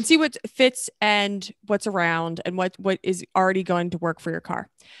 and see what fits and what's around and what is already going to work for your car.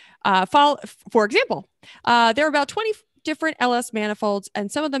 For example, there are about 20 different LS manifolds,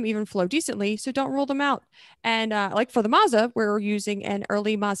 and some of them even flow decently, so don't rule them out. And like for the Mazda, we're using an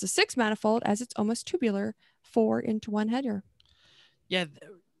early Mazda 6 manifold as it's almost tubular 4-into-1 header. Yeah,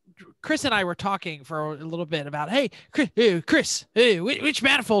 Chris and I were talking for a little bit about, hey, Chris, which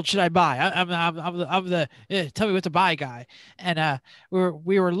manifold should I buy? I'm the tell me what to buy guy. And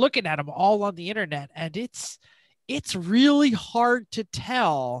we were looking at them all on the internet, and it's really hard to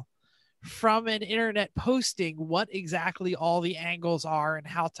tell from an internet posting what exactly all the angles are and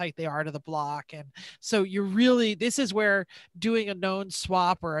how tight they are to the block. And so this is where doing a known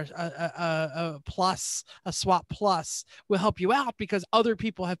swap or a swap plus will help you out, because other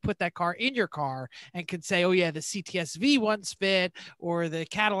people have put that car in your car and can say, oh yeah, the CTS-V ones fit, or the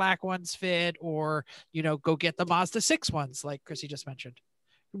Cadillac ones fit, or, go get the Mazda 6 ones like Chrissy just mentioned.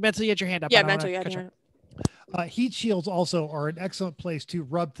 Mentally had your hand up. Yeah, mentally had your hand up. Heat shields also are an excellent place to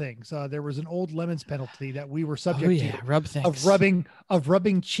rub things. There was an old Lemons penalty that we were subject to rub things. of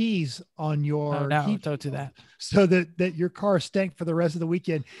rubbing cheese on your heat. Don't do that. So that your car stank for the rest of the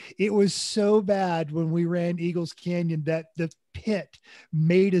weekend. It was so bad when we ran Eagles Canyon that the pit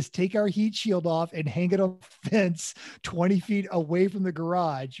made us take our heat shield off and hang it on the fence 20 feet away from the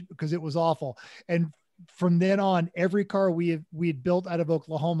garage because it was awful. And from then on, every car we had built out of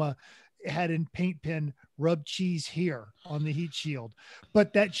Oklahoma had in paint pen rub cheese here on the heat shield.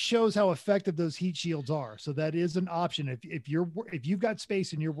 But that shows how effective those heat shields are. So that is an option. If you've got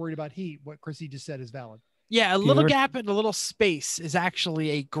space and you're worried about heat, what Chrissy just said is valid. Yeah, a little gap and a little space is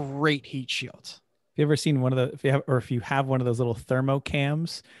actually a great heat shield. Have you ever seen if you have one of those little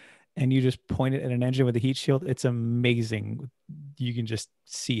thermocams and you just point it at an engine with a heat shield, it's amazing. You can just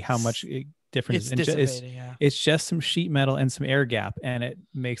see how much difference it's dissipating. It's just some sheet metal and some air gap, and it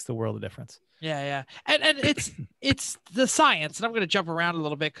makes the world of difference. Yeah. And it's the science. And I'm going to jump around a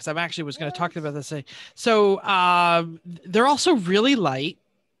little bit because I actually was going to talk about this. So they're also really light.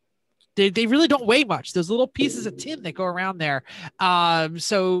 They really don't weigh much. Those little pieces of tin that go around there.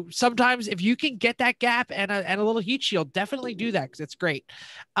 So sometimes if you can get that gap and a little heat shield, definitely do that because it's great.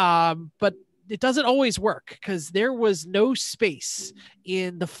 But it doesn't always work because there was no space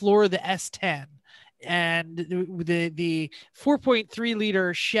in the floor of the S10. And the 4.3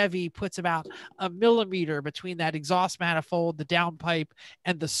 liter Chevy puts about a millimeter between that exhaust manifold, the downpipe,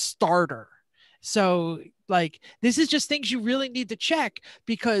 and the starter. So like, this is just things you really need to check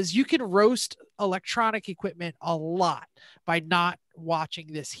because you can roast electronic equipment a lot by not watching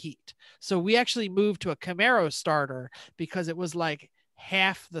this heat. So we actually moved to a Camaro starter because it was like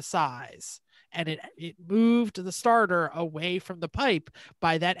half the size. And it moved the starter away from the pipe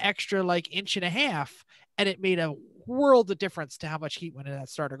by that extra like inch and a half. And it made a world of difference to how much heat went in that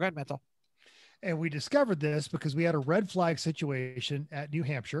starter. Go ahead, Mental. And we discovered this because we had a red flag situation at New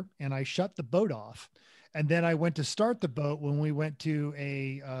Hampshire and I shut the boat off. And then I went to start the boat when we went to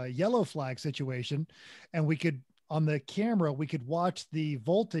a yellow flag situation, and on the camera, we could watch the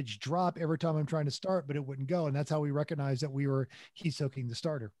voltage drop every time I'm trying to start, but it wouldn't go. And that's how we recognized that we were heat soaking the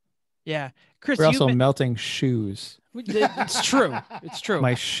starter. Yeah. Chris, we're also melting shoes. It's true. It's true.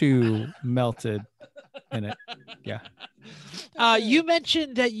 My shoe melted in it. Yeah. You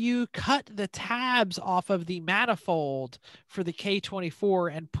mentioned that you cut the tabs off of the manifold for the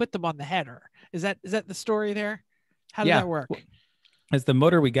K24 and put them on the header. Is that the story there? How did that work? As the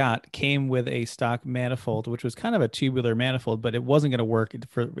motor we got came with a stock manifold, which was kind of a tubular manifold, but it wasn't going to work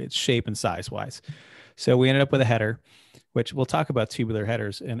for its shape and size wise. So we ended up with a header, which we'll talk about tubular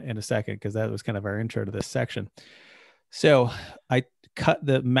headers in a second, because that was kind of our intro to this section. So I cut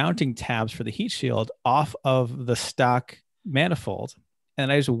the mounting tabs for the heat shield off of the stock manifold,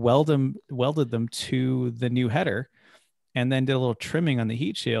 and I just welded them to the new header, and then did a little trimming on the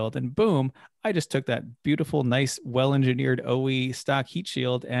heat shield, and boom, I just took that beautiful, nice, well-engineered OE stock heat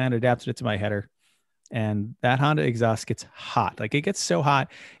shield and adapted it to my header. And that Honda exhaust gets hot. Like, it gets so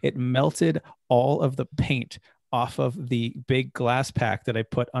hot, it melted all of the paint off of the big glass pack that I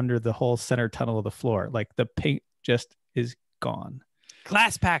put under the whole center tunnel of the floor. Like, the paint just is gone.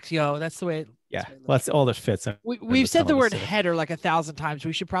 Glass packs, yo. That's the way. Yeah, that's all that fits. We've said the word header like 1,000 times.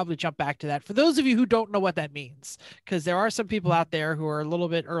 We should probably jump back to that. For those of you who don't know what that means, because there are some people out there who are a little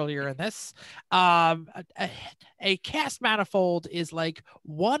bit earlier in this, a cast manifold is like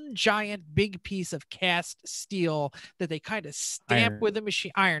one giant big piece of cast steel that they kind of stamp with a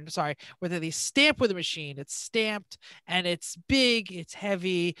machine. Iron, sorry. Whether they stamp with a machine, it's stamped and it's big, it's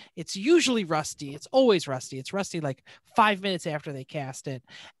heavy, it's usually rusty. It's always rusty. It's rusty like 5 minutes after they cast it.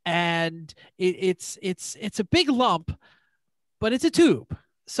 And it's a big lump, but it's a tube.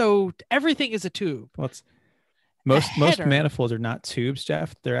 So everything is a tube. Well, most manifolds are not tubes,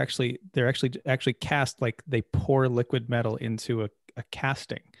 Jeff. They're actually cast, like they pour liquid metal into a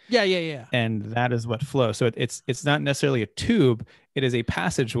casting. Yeah. And that is what flows. So it's not necessarily a tube. It is a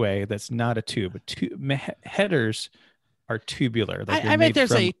passageway that's not a tube. Headers are tubular. Like, I meant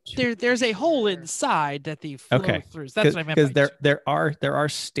there's a hole inside that they flow through. So that's what I meant. Because there are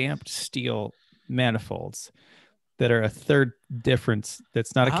stamped steel manifolds that are a third difference.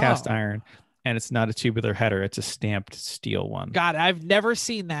 That's not a cast iron, and it's not a tubular header. It's a stamped steel one. God, I've never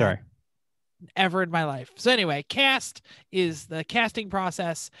seen that ever in my life. So anyway, cast is the casting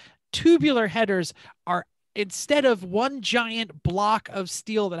process. Tubular headers are, instead of one giant block of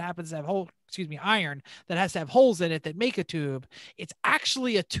steel that happens to have iron that has to have holes in it that make a tube, it's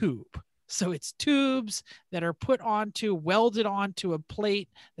actually a tube. So it's tubes that are welded onto a plate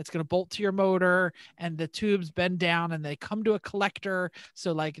that's going to bolt to your motor, and the tubes bend down and they come to a collector.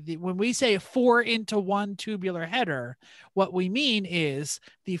 So like when we say 4-into-1 tubular header, what we mean is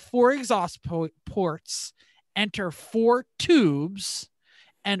the 4 exhaust ports enter 4 tubes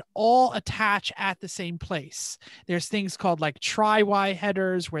and all attach at the same place. There's things called like tri-Y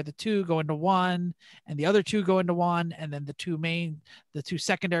headers where the 2 go into 1 and the other 2 go into 1, and then the 2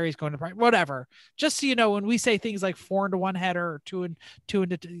 secondaries go into prime, whatever. Just so you know, when we say things like 4-into-1 header or 2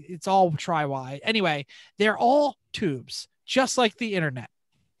 into, it's all tri-Y. Anyway, they're all tubes, just like the internet.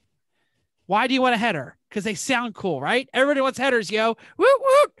 Why do you want a header? Because they sound cool, right? Everybody wants headers, yo. Woot,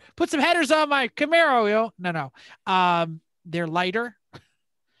 woot. Put some headers on my Camaro, yo. No. They're lighter.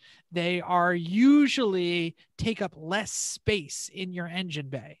 They are usually take up less space in your engine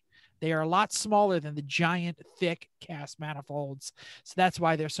bay. They are a lot smaller than the giant, thick cast manifolds. So that's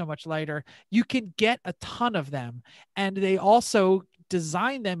why they're so much lighter. You can get a ton of them. And they also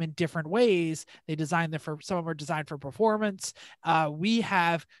design them in different ways. They design them some of them are designed for performance. We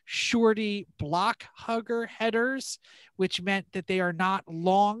have shorty block hugger headers, which meant that they are not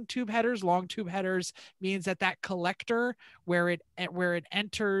long tube headers. Long tube headers means that collector where it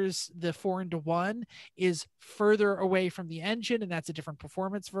enters the 4-into-1 is further away from the engine, and that's a different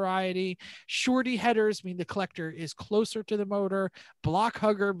performance variety. Shorty headers mean the collector is closer to the motor. Block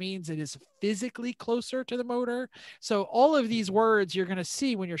hugger means it is physically closer to the motor. So all of these words you're going to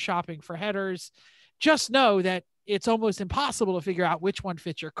see when you're shopping for headers. Just know that it's almost impossible to figure out which one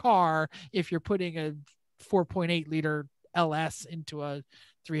fits your car if you're putting a 4.8 liter LS into a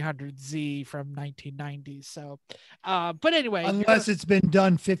 300Z from 1990s. So, but anyway, unless it's been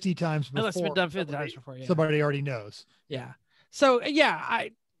done 50 times before. Unless it's been done 50 times before, yeah. Somebody already knows. Yeah. So yeah,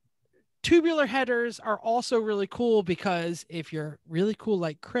 tubular headers are also really cool because if you're really cool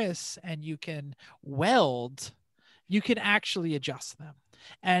like Chris and you can weld, you can actually adjust them.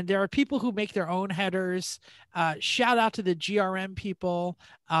 And there are people who make their own headers. Shout out to the GRM people.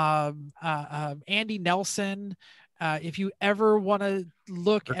 Andy Nelson. If you ever want to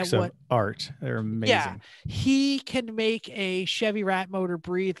look at what art, they're amazing. Yeah, he can make a Chevy Rat motor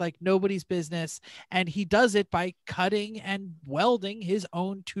breathe like nobody's business, and he does it by cutting and welding his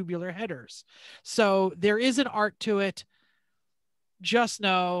own tubular headers. So there is an art to it. Just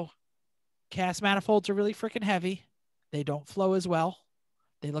know, cast manifolds are really freaking heavy. They don't flow as well.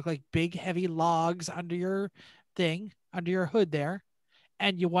 They look like big, heavy logs under your thing, under your hood there,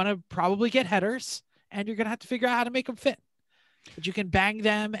 and you want to probably get headers. And you're going to have to figure out how to make them fit. But you can bang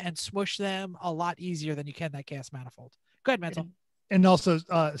them and smush them a lot easier than you can that cast manifold. Go ahead, Mental. And also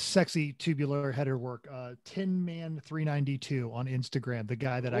sexy tubular header work. Tin Man 392 on Instagram, the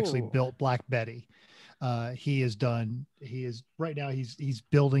guy that actually built Black Betty. He's building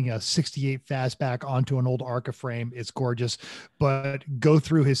a 68 fastback onto an old Arca frame. It's gorgeous. But go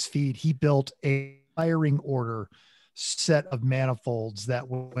through his feed. He built a firing order set of manifolds that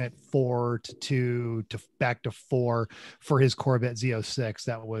went 4 to 2 to back to 4 for his Corvette Z06.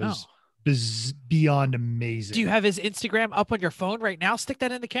 That was beyond amazing. Do you have his Instagram up on your phone right now? Stick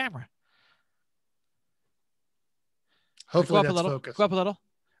that in the camera. Hopefully that's focused. Go up a little.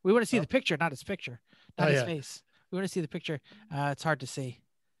 We want to see the picture, not his picture, not his face. We want to see the picture. It's hard to see.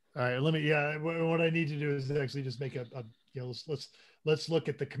 All right, what I need to do is actually just make let's look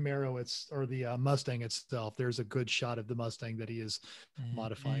at the Camaro or the Mustang itself. There's a good shot of the Mustang that he is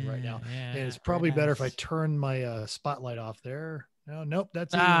modifying right now. And it's probably better if I turn my spotlight off there. Nope.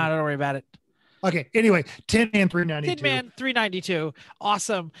 Don't worry about it. Okay. Anyway, Tin Man 392. Tin Man 392.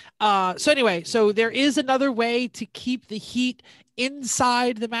 Awesome. So there is another way to keep the heat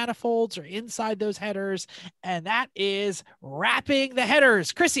inside the manifolds or inside those headers, and that is wrapping the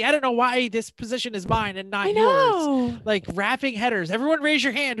headers. Chrissy, I don't know why this position is mine and not yours. Like wrapping headers. Everyone raise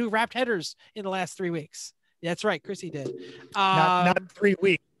your hand who wrapped headers in the last 3 weeks. That's right. Chrissy did. Not 3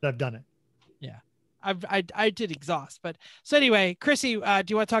 weeks, but I've done it. Yeah. I did exhaust, but so anyway, Chrissy, do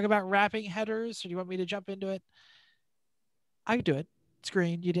you want to talk about wrapping headers, or do you want me to jump into it? I can do it. It's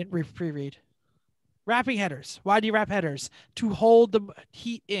green. You didn't pre-read. Wrapping headers. Why do you wrap headers? To hold the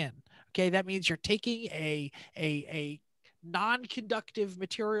heat in. Okay, that means you're taking a non-conductive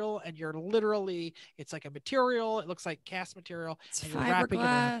material and you're literally, it's like a material. It looks like cast material. It's and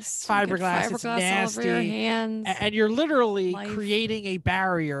fiberglass. It's fiberglass. It's nasty. All over your hands. And you're literally creating a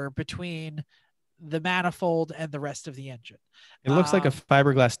barrier between the manifold and the rest of the engine. It looks like a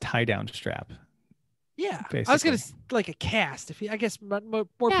fiberglass tie-down strap. Yeah, basically. I was gonna like a cast. I guess more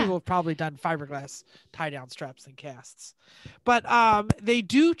people have probably done fiberglass tie-down straps than casts, but they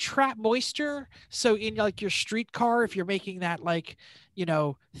do trap moisture. So in like your street car, if you're making that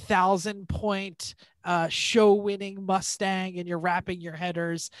 1,000-point show-winning Mustang and you're wrapping your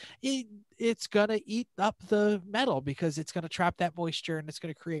headers, it's gonna eat up the metal because it's gonna trap that moisture and it's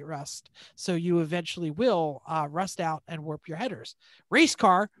gonna create rust. So you eventually will rust out and warp your headers. Race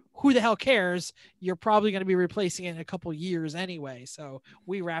car, who the hell cares? You're probably going to be replacing it in a couple years anyway. So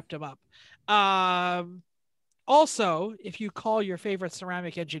we wrapped them up. Also, if you call your favorite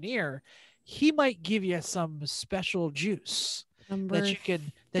ceramic engineer, he might give you some special juice that you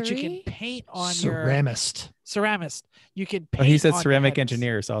can paint on ceramist. Ceramist. You can paint. He said ceramic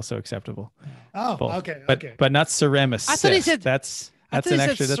engineer is also acceptable. Oh, both. okay. But not ceramist. I thought he said that's an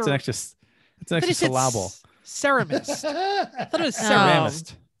extra. It's actually syllable. Ceramist. I thought it was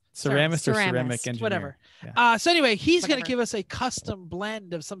Ceramist. Ceramist or Ceramist. ceramic engineer. Whatever. Yeah. So anyway, he's going to Whatever. give us a custom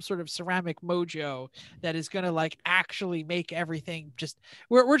blend of some sort of ceramic mojo that is going to like actually make everything just,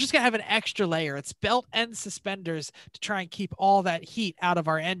 we're just going to have an extra layer. It's belt and suspenders to try and keep all that heat out of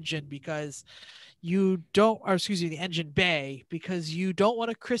our engine because the engine bay, because you don't want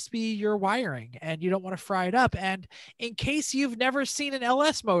to crispy your wiring and you don't want to fry it up. And in case you've never seen an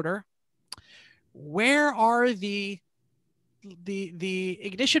LS motor, where are the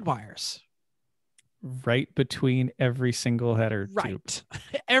ignition wires? Right between every single header tube. Right.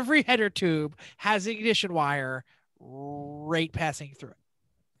 Every header tube has ignition wire right passing through it.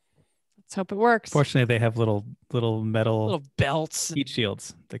 Let's hope it works. Fortunately, they have little metal Little belts and heat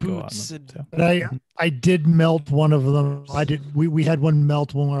shields that go on boots them. and So. But I did melt one of them. We had one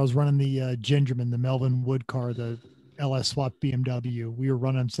melt when I was running the Gingerman, the Melvin Wood car, the LS swap BMW. We were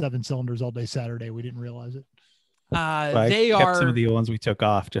running 7 cylinders all day Saturday. We didn't realize it. they kept are some of the ones we took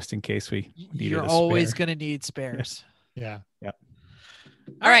off just in case we needed you're a always spare. going to need spares. Yeah.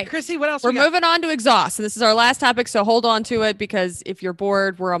 All right, Chrissy, what else We're we got? moving on to exhaust. And this is our last topic. So hold on to it because if you're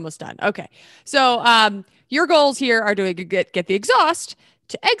bored, we're almost done. Okay. So your goals here are to get the exhaust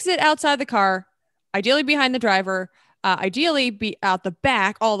to exit outside the car, ideally behind the driver, ideally be out the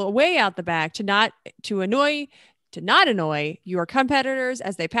back, all the way out the back to not annoy your competitors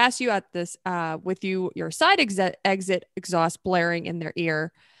as they pass you at this with your side exit exhaust blaring in their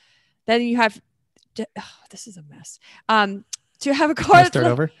ear. Then you have this is a mess. To have a car Start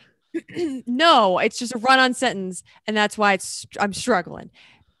over. No, it's just a run-on sentence, and that's why I'm struggling.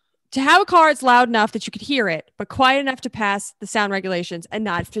 To have a car that's loud enough that you could hear it, but quiet enough to pass the sound regulations and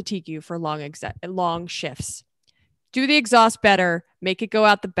not fatigue you for long shifts. Do the exhaust better, make it go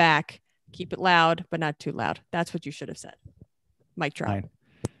out the back, keep it loud, but not too loud. That's what you should have said. Mic drop. Fine.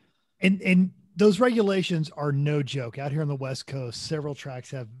 And those regulations are no joke. Out here on the West Coast, several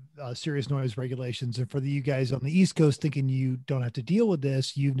tracks have serious noise regulations. And for you guys on the East Coast thinking you don't have to deal with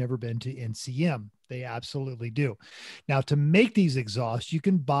this, you've never been to NCM. They absolutely do. Now, to make these exhausts, you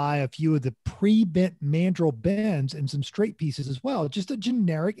can buy a few of the pre-bent mandrel bends and some straight pieces as well. Just a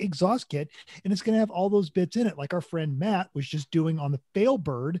generic exhaust kit, and it's going to have all those bits in it, like our friend Matt was just doing on the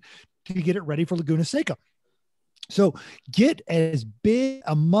Failbird to get it ready for Laguna Seca. So get as big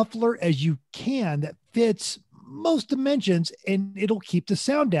a muffler as you can that fits most dimensions, and it'll keep the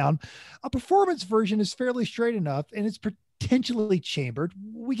sound down. A performance version is fairly straight enough, and it's potentially chambered.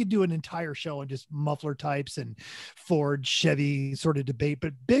 We could do an entire show on just muffler types and Ford, Chevy sort of debate,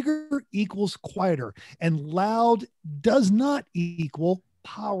 but bigger equals quieter, and loud does not equal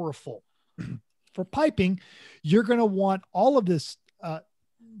powerful. For piping, you're going to want all of this.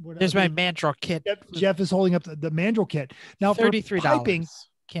 There's my mandrel kit. Jeff is holding up the mandrel kit. Now, for $33. piping,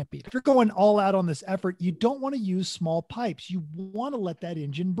 Can't beat it. if you're going all out on this effort, you don't want to use small pipes. You want to let that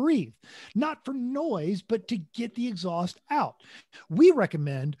engine breathe, not for noise, but to get the exhaust out. We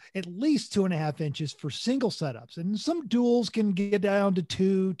recommend at least 2.5 inches for single setups. And some duals can get down to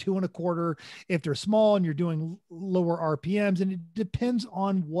 2.25 if they're small and you're doing lower RPMs. And it depends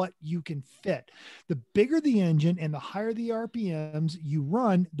on what you can fit. The bigger the engine and the higher the RPMs you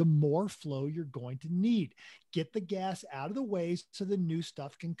run, the more flow you're going to need. Get the gas out of the way so the new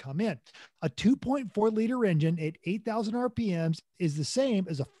stuff can come in. A 2.4 liter engine at 8,000 RPMs is the same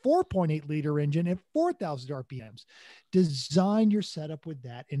as a 4.8 liter engine at 4,000 RPMs. Design your setup with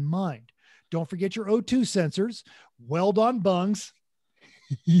that in mind. Don't forget your O2 sensors, weld on bungs,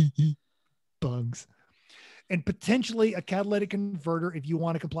 bungs, and potentially a catalytic converter if you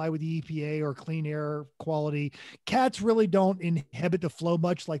want to comply with the EPA or clean air quality. Cats really don't inhibit the flow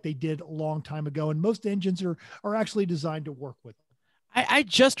much like they did a long time ago, and most engines are actually designed to work with them. I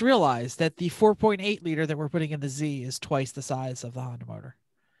just realized that the 4.8 liter that we're putting in the Z is twice the size of the Honda motor.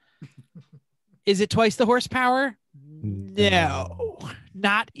 Is it twice the horsepower? No,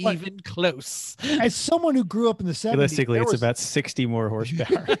 not even close. As someone who grew up in the 70s, Realistically, it's about 60 more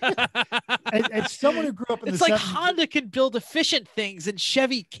horsepower. as someone who grew up in It's the like 70s, Honda can build efficient things and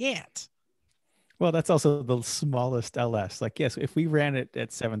Chevy can't. Well, that's also the smallest LS. Like, yes, if we ran it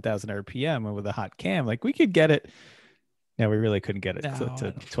at 7,000 RPM and with a hot cam, like we could get it. No, we really couldn't get it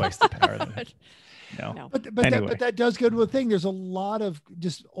to twice the power. No. But Anyway. that does go to a thing. There's a lot of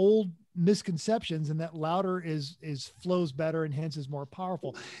just old misconceptions, and that louder is flows better and hence is more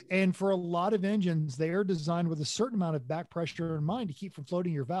powerful. And for a lot of engines, they are designed with a certain amount of back pressure in mind to keep from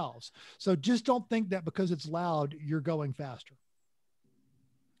floating your valves. So just don't think that because it's loud, you're going faster.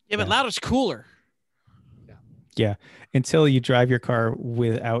 Yeah, but louder's cooler. Yeah, until you drive your car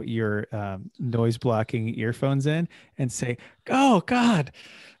without your noise blocking earphones in and say, "Oh God,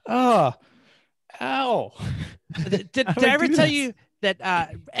 oh, Ow. Did How do I I ever do tell this? you that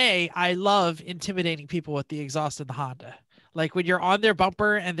I love intimidating people with the exhaust in the Honda. Like when you're on their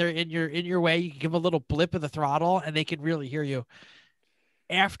bumper and they're in your way, you can give a little blip of the throttle and they can really hear you.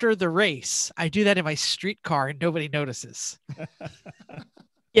 After the race, I do that in my street car and nobody notices.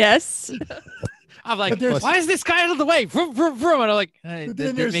 Yes. I'm like, there's- why is this guy out of the way? Vroom, vroom, vroom. And I'm like, But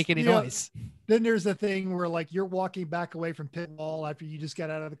didn't make any noise. Then there's the thing where like you're walking back away from pit wall after you just got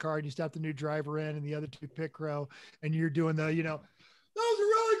out of the car and you stop the new driver in and the other two pit crew and you're doing the, that was a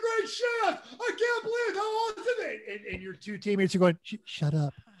really great shift. I can't believe how awesome it. And your two teammates are going, shut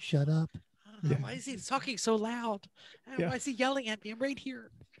up. Yeah. Why is he talking so loud? Yeah. Why is he yelling at me? I'm right here.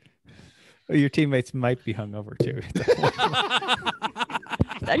 Your teammates might be hungover too.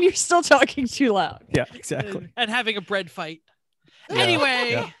 And you're still talking too loud. Yeah, exactly. And having a bread fight. Yeah,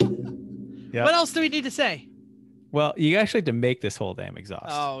 Anyway, yeah. what else do we need to say? Well, you actually had to make this whole damn exhaust.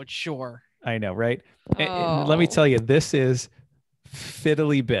 Oh, sure. I know, right? And let me tell you, this is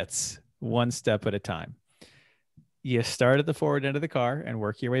fiddly bits, one step at a time. You start at the forward end of the car and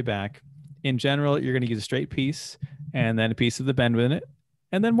work your way back. In general, you're going to use a straight piece and then a piece of the bend within it,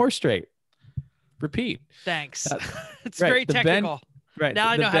 and then more straight. Repeat. Thanks. It's right, very the bend- technical. Right. Now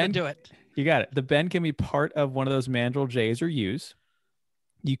I the know how to bend- do it. You got it. The bend can be part of one of those mandrel J's or U's.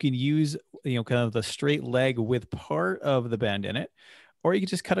 You can use, kind of the straight leg with part of the bend in it, or you can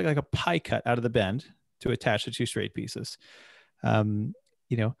just cut it like a pie cut out of the bend to attach the two straight pieces.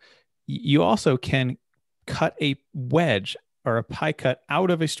 You also can cut a wedge or a pie cut out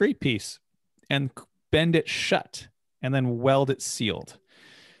of a straight piece and bend it shut and then weld it sealed.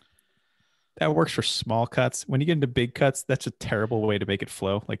 That works for small cuts. When you get into big cuts, that's a terrible way to make it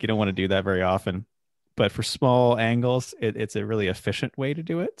flow. Like you don't want to do that very often. But for small angles, it's a really efficient way to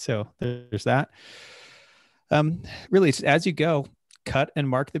do it. So there's that. Really, it's as you go, cut and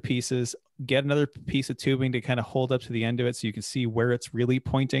mark the pieces. Get another piece of tubing to kind of hold up to the end of it so you can see where it's really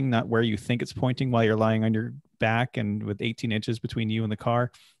pointing, not where you think it's pointing while you're lying on your back and with 18 inches between you and the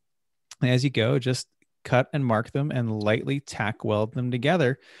car. And as you go, just cut and mark them and lightly tack weld them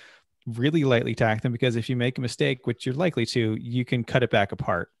together. Really lightly tack them, because if you make a mistake, which you're likely to, you can cut it back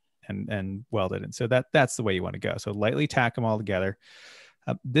apart and weld it. And so that's the way you want to go. So lightly tack them all together.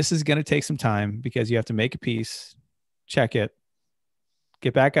 This is going to take some time because you have to make a piece, check it,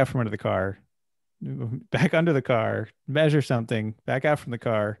 get back out from under the car, back under the car, measure something, back out from the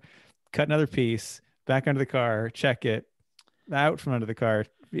car, cut another piece, back under the car, check it, out from under the car,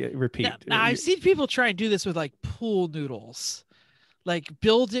 repeat. Now I've seen people try and do this with like pool noodles. Like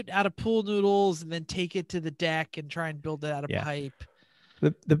build it out of pool noodles and then take it to the deck and try and build it out of pipe.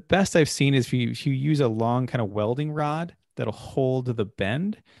 The best I've seen is if you use a long kind of welding rod that'll hold the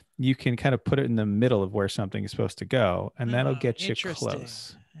bend, you can kind of put it in the middle of where something is supposed to go, and that'll get you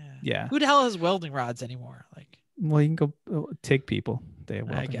close. Yeah. Who the hell has welding rods anymore? Like, well, you can go TIG people. They have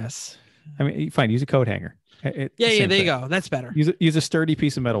welding I guess. rods. I mean, fine. Use a coat hanger. There you go. That's better. Use a sturdy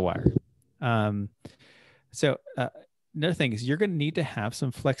piece of metal wire. Another thing is you're going to need to have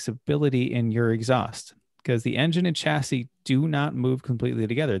some flexibility in your exhaust, because the engine and chassis do not move completely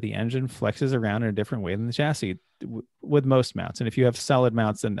together. The engine flexes around in a different way than the chassis with most mounts. And if you have solid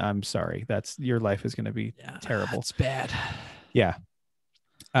mounts, then I'm sorry, your life is going to be terrible. It's bad. Yeah.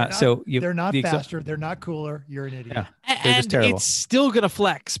 They're not faster. They're not cooler. You're an idiot. Yeah, they're just terrible. It's still going to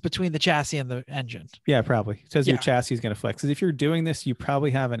flex between the chassis and the engine. Yeah, probably. It says your chassis is going to flex. Because if you're doing this, you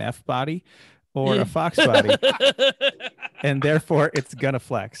probably have an F body or a Fox body, and therefore it's going to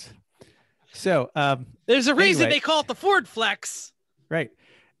flex. So there's a reason they call it the Ford Flex. Right.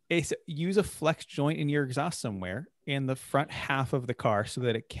 Use a flex joint in your exhaust somewhere in the front half of the car so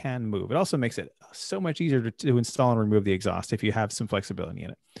that it can move. It also makes it so much easier to install and remove the exhaust if you have some flexibility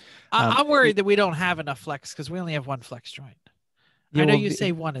in it. I'm worried that we don't have enough flex because we only have one flex joint. I know you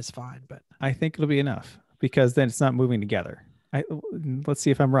say one is fine, but I think it'll be enough, because then it's not moving together. Let's see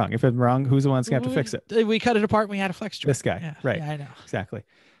if I'm wrong. If I'm wrong, who's the one that's going to have to fix it? We cut it apart and we had a flex joint. This guy. Yeah, right. Yeah, I know. Exactly.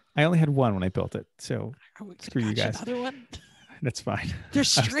 I only had one when I built it. So screw you guys. Another one? That's fine. They're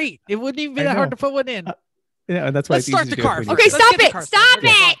straight. It wouldn't even be that hard to put one in. That's why Let's start the car. Okay, stop it. Stop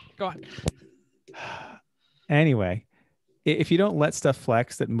it. Go on. Anyway, if you don't let stuff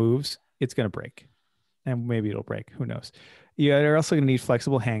flex that moves, it's going to break. And maybe it'll break. Who knows? You're also going to need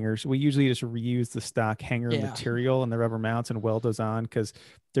flexible hangers. We usually just reuse the stock hanger material and the rubber mounts and weld those on because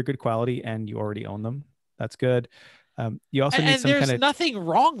they're good quality and you already own them. That's good. You also need some kind of. There's nothing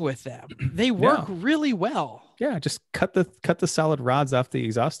wrong with them. They work really well. Yeah, just cut the solid rods off the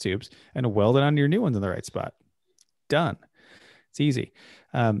exhaust tubes and weld it onto your new ones in the right spot. Done. It's easy.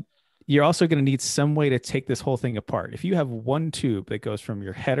 You're also going to need some way to take this whole thing apart. If you have one tube that goes from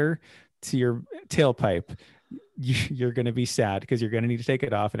your header to your tailpipe, you're going to be sad because you're going to need to take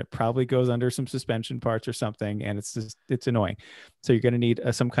it off, and it probably goes under some suspension parts or something, and it's annoying. So you're going to need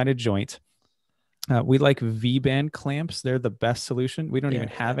some kind of joint. We like V-band clamps. They're the best solution. We don't even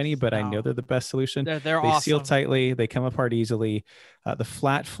have any, but I know they're the best solution. They're they awesome. Seal tightly. They come apart easily. The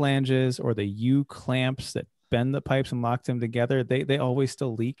flat flanges or the U clamps that bend the pipes and lock them together, they always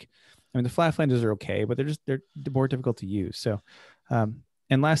still leak. I mean, the flat flanges are okay, but they're more difficult to use. So,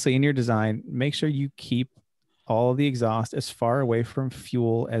 and lastly, in your design, make sure you keep all of the exhaust as far away from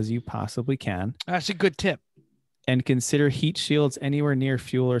fuel as you possibly can. That's a good tip. And consider heat shields anywhere near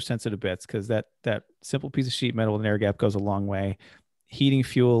fuel or sensitive bits, because that simple piece of sheet metal with an air gap goes a long way. Heating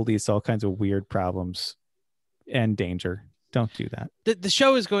fuel leads to all kinds of weird problems and danger. Don't do that. The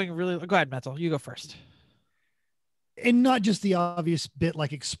show is going really. Go ahead, Metal. You go first. And not just the obvious bit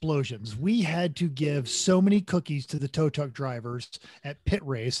like explosions. We had to give so many cookies to the tow truck drivers at pit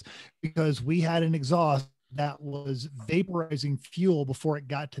race because we had an exhaust that was vaporizing fuel before it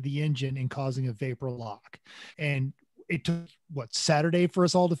got to the engine and causing a vapor lock. And it took Saturday for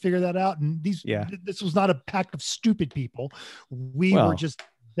us all to figure that out. And this was not a pack of stupid people. We were just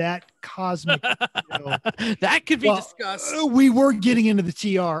that cosmic. That could be discussed. We were getting into the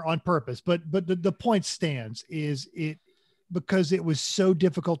TR on purpose, but the point stands is because it was so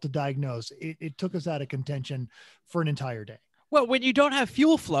difficult to diagnose. It took us out of contention for an entire day. Well, when you don't have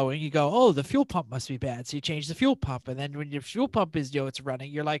fuel flowing, you go, oh, the fuel pump must be bad. So you change the fuel pump. And then when your fuel pump is, it's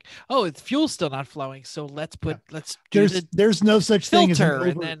running, you're like, oh, the fuel's still not flowing. So let's there's no such thing as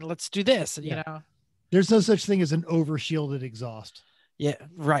and then let's do this. And there's no such thing as an over shielded exhaust. Yeah.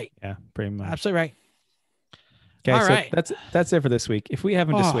 Right. Yeah. Pretty much. Absolutely right. Okay. All so right. that's it for this week. If we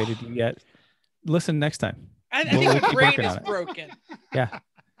haven't dissuaded you yet, listen next time. I think my brain is broken. Yeah.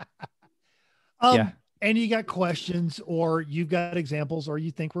 And you got questions or you've got examples or you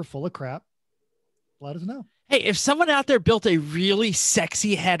think we're full of crap, let us know. Hey, if someone out there built a really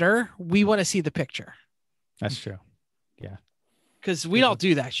sexy header, we want to see the picture. That's true. Yeah. Because we don't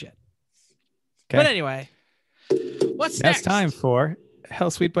do that shit. Okay. But anyway, what's next? That's time for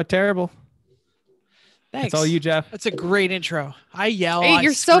Hell Sweet But Terrible. Thanks. That's all you, Jeff. That's a great intro. I yell. Hey,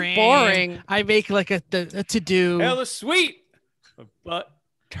 you're scream, so boring. I make like a to-do. Hell sweet, but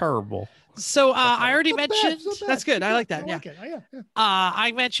terrible. So I already mentioned that's good. I like that. Yeah.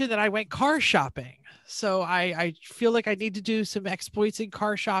 I mentioned that I went car shopping. So I feel like I need to do some exploits in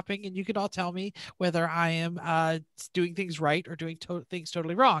car shopping, and you can all tell me whether I am doing things right or doing things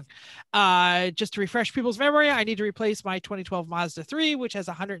totally wrong. Just to refresh people's memory, I need to replace my 2012 Mazda 3, which has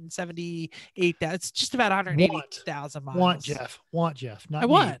 178. That's just about 180,000 miles. Want Jeff? Not I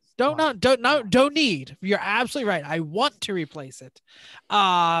want. Need. Don't need. You're absolutely right. I want to replace it.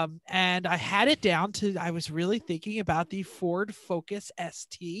 And I had it down to. I was really thinking about the Ford Focus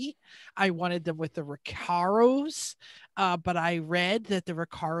ST. I wanted them with the Recaros, but I read that the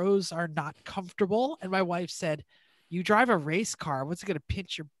Recaros are not comfortable, and my wife said, you drive a race car, what's it going to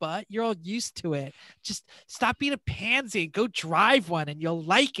pinch your butt? You're all used to it. Just stop being a pansy and go drive one, and you'll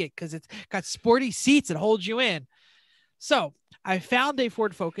like it because it's got sporty seats that hold you in. So I found a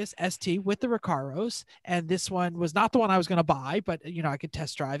Ford Focus ST with the Recaros, and this one was not the one I was going to buy, but I could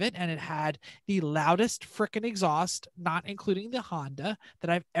test drive it, and it had the loudest frickin' exhaust, not including the Honda,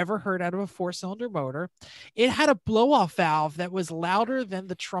 that I've ever heard out of a 4-cylinder motor. It had a blow-off valve that was louder than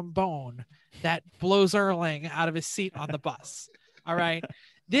the trombone that blows Erling out of his seat on the bus. All right.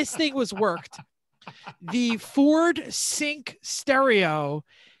 This thing was worked. The Ford Sync stereo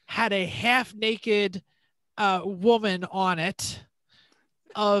had a half-naked woman on it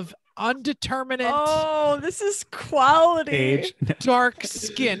of undeterminate. Oh, this is quality. Age. Dark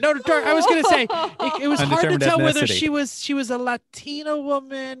skin. No, dark. I was gonna say it was hard to tell whether she was a Latina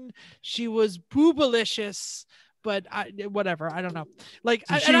woman, she was boobalicious, but whatever. I don't know. Like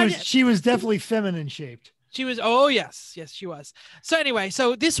so she was definitely feminine shaped. She was. Oh yes, she was. So anyway,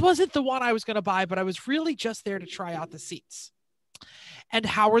 so this wasn't the one I was gonna buy, but I was really just there to try out the seats. And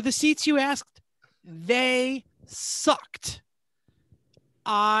how were the seats, you asked? They sucked.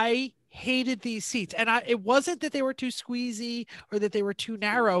 I hated these seats, and it wasn't that they were too squeezy or that they were too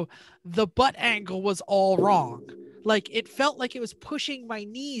narrow. The butt angle was all wrong. Like it felt like it was pushing my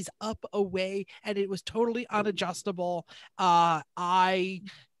knees up away, and it was totally unadjustable. I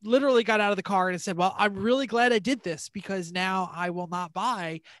literally got out of the car and said, well, I'm really glad I did this, because now I will not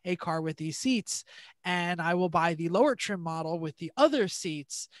buy a car with these seats, and I will buy the lower trim model with the other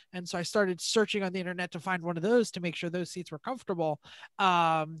seats. And so I started searching on the internet to find one of those to make sure those seats were comfortable.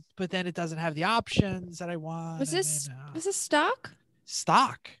 But then it doesn't have the options that I want. Was this stock?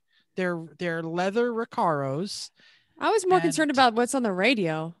 Stock. They're leather Recaros. I was more concerned about what's on the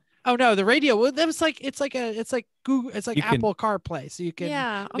radio. Oh no, the radio. Well, that was like it's like Google. It's like You can- Apple CarPlay, so you can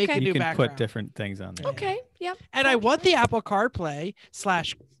Yeah, make okay. a You new can background. put different things on there. Okay. Yep. And I want the Apple CarPlay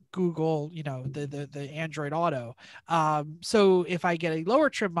 / Google, the Android Auto. So if I get a lower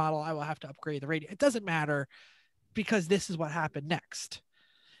trim model, I will have to upgrade the radio. It doesn't matter because this is what happened next.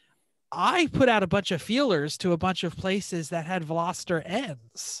 I put out a bunch of feelers to a bunch of places that had Veloster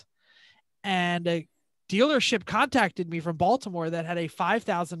ends, and a dealership contacted me from Baltimore that had a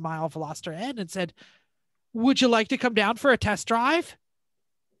 5,000 mile Veloster end and said, "Would you like to come down for a test drive?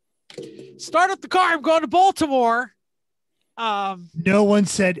 Start up the car. I'm going to Baltimore." No one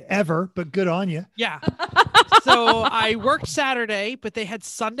said ever, but good on you. Yeah. So I worked Saturday, but they had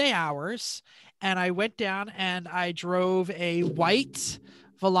Sunday hours, and I went down and I drove a white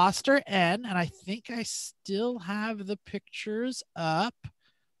Veloster N, and I think I still have the pictures up.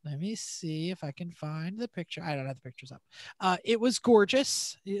 Let me see if I can find the picture. I don't have the pictures up. It was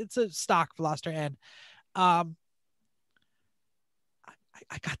gorgeous. It's a stock Veloster N. I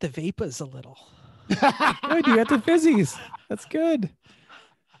got the vapas a little. Good, you got the fizzies. That's good.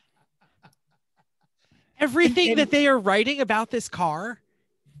 Everything that they are writing about this car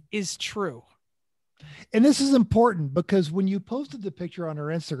is true. And this is important because when you posted the picture on our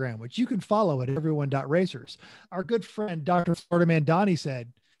Instagram, which you can follow at everyone.racers, our good friend, Dr. Florida Mandani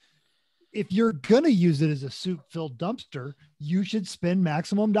said, if you're going to use it as a soup-filled dumpster, you should spend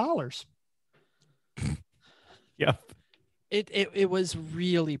maximum dollars. Yep. It was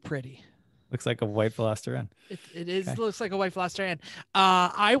really pretty. Looks like a white Veloster N. It is. Okay. Looks like a white Veloster N.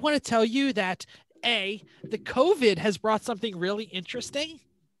 I want to tell you that the COVID has brought something really interesting.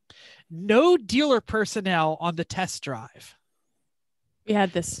 No dealer personnel on the test drive. We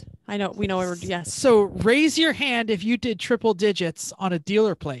had this. I know. We know. Yes. So raise your hand if you did triple digits on a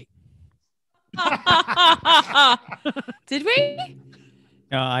dealer plate. Did we?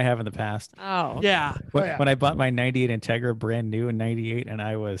 No, I have in the past. Oh. Yeah. When I bought my 98 Integra brand new in 98 and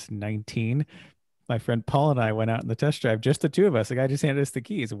I was 19, my friend Paul and I went out in the test drive, just the two of us. The guy just handed us the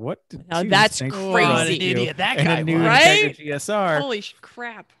keys. What? Now that's thank crazy. you. What an idiot that And guy a new was. Right? Integra GSR. Holy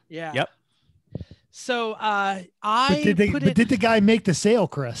crap. Yeah. Yep. So But did the guy make the sale,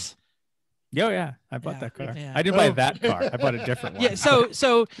 Chris? Oh, yeah. I bought Yeah, that car. yeah. I didn't buy that car. I bought a different one. Yeah,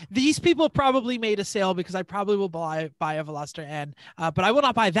 so these people probably made a sale because I probably will buy a Veloster N, but I will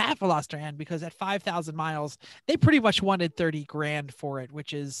not buy that Veloster N because at 5,000 miles, they pretty much wanted 30 grand for it,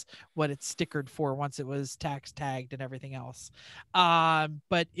 which is what it's stickered for once it was tax tagged and everything else.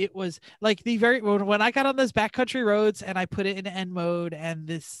 But it was like when I got on those backcountry roads and I put it in N mode and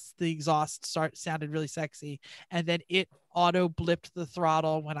the exhaust sounded really sexy, and then it auto blipped the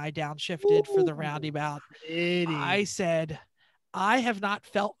throttle when I downshifted for the roundabout. I said, I have not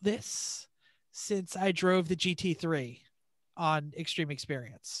felt this since I drove the GT3 on Extreme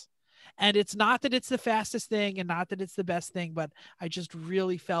Experience. And it's not that it's the fastest thing and not that it's the best thing, but I just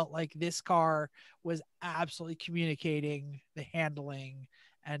really felt like this car was absolutely communicating the handling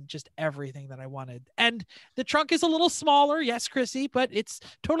and just everything that I wanted. And the trunk is a little smaller, yes, Chrissy, but it's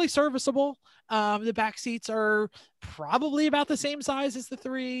totally serviceable. The back seats are probably about the same size as the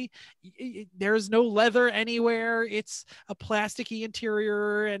 3. There's no leather anywhere. It's a plasticky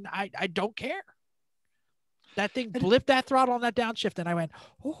interior, and I don't care. That thing blipped that throttle on that downshift, and I went,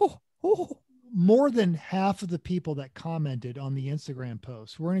 oh. More than half of the people that commented on the Instagram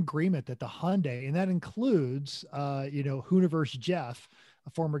post were in agreement that the Hyundai, and that includes, Hooniverse Jeff, a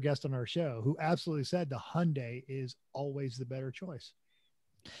former guest on our show, who absolutely said the Hyundai is always the better choice.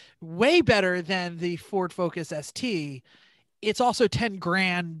 Way better than the Ford Focus ST. It's also 10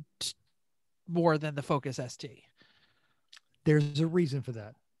 grand more than the Focus ST. There's a reason for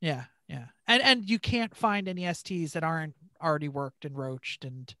that. Yeah. And you can't find any STs that aren't already worked and roached,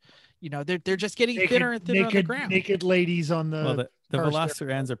 and they're just getting thinner and thinner on the ground. Naked ladies on the. Well, the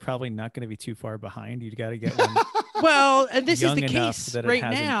Veloster Ns are probably not going to be too far behind. You got to get one. Well, and this is young the enough case that it right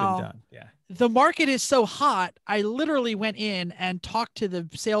hasn't now. been done. Yeah. The market is so hot. I literally went in and talked to the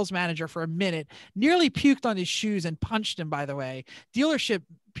sales manager for a minute, nearly puked on his shoes and punched him, by the way. Dealership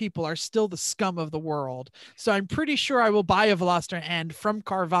people are still the scum of the world. So I'm pretty sure I will buy a Veloster N from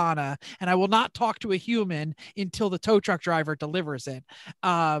Carvana, and I will not talk to a human until the tow truck driver delivers it.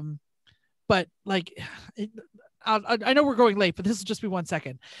 But I know we're going late, but this will just be 1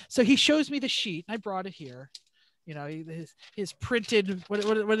 second. So he shows me the sheet. I brought it here. His printed, what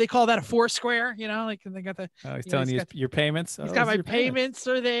do they call that? A Foursquare, like they got the. Oh, he's telling you your payments. He's got my payments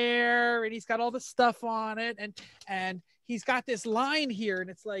are there, and he's got all the stuff on it, and he's got this line here, and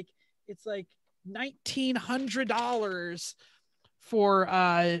it's like $1,900 for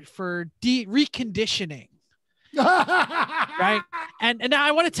reconditioning. right? And now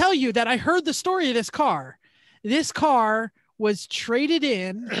I want to tell you that I heard the story of this car. This car was traded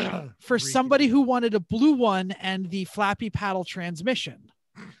in for somebody who wanted a blue one and the flappy paddle transmission.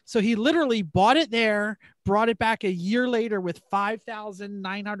 So he literally bought it there, brought it back a year later with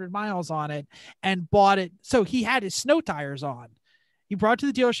 5,900 miles on it, and bought it. So he had his snow tires on. He brought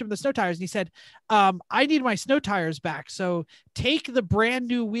to the dealership the snow tires, and he said, I need my snow tires back. So take the brand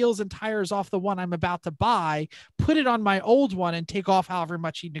new wheels and tires off the one I'm about to buy, put it on my old one, and take off however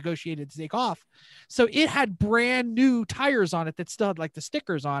much he negotiated to take off. So it had brand new tires on it that still had like the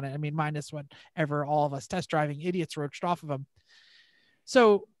stickers on it. I mean, minus whatever all of us test driving idiots roached off of them.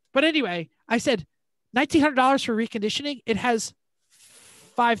 So, but anyway, I said, $1,900 for reconditioning. It has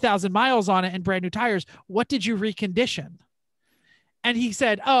 5,000 miles on it and brand new tires. What did you recondition? And he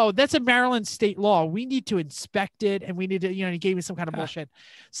said, oh, that's a Maryland state law. We need to inspect it. And we need to, he gave me some kind of bullshit.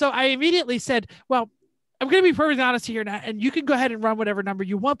 So I immediately said, well, I'm going to be perfectly honest here now, and you can go ahead and run whatever number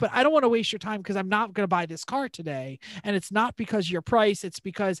you want, but I don't want to waste your time because I'm not going to buy this car today. And it's not because of your price. It's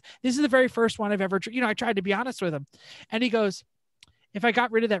because this is the very first one I've ever, I tried to be honest with him. And he goes, if I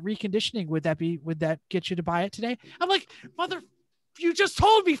got rid of that reconditioning, would that get you to buy it today? I'm like, you just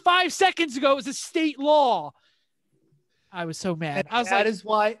told me 5 seconds ago it was a state law. I was so mad. And that is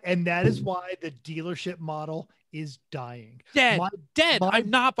why the dealership model is dying. Dead. I'm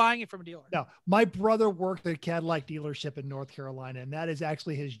not buying it from a dealer. No, my brother worked at a Cadillac dealership in North Carolina, and that is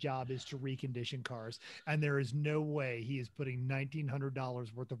actually his job, is to recondition cars. And there is no way he is putting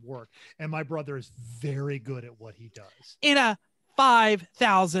 $1,900 worth of work. And my brother is very good at what he does. In a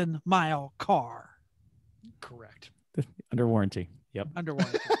 5,000 mile car. Correct. Under warranty. Yep. Under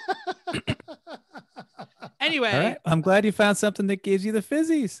warranty. Anyway, right. I'm glad you found something that gives you the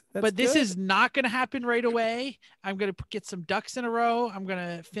fizzies. But this is not going to happen right away. I'm going to get some ducks in a row. I'm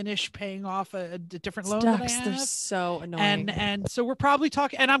going to finish paying off a different loan that I have. They're so annoying. And so we're probably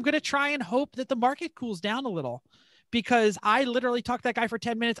talking, and I'm going to try and hope that the market cools down a little, because I literally talked to that guy for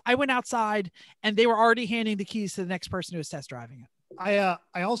 10 minutes. I went outside and they were already handing the keys to the next person who was test driving it. I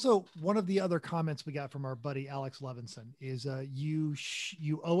also, one of the other comments we got from our buddy Alex Levinson is you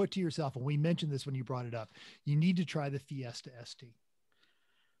owe it to yourself, and we mentioned this when you brought it up. You need to try the Fiesta ST.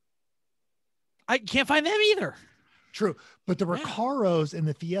 I can't find them either. True, but the Recaros and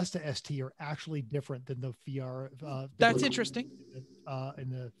the Fiesta ST are actually different than the Fiera. That's interesting. In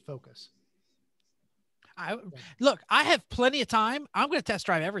the Focus. Look, I have plenty of time. I'm going to test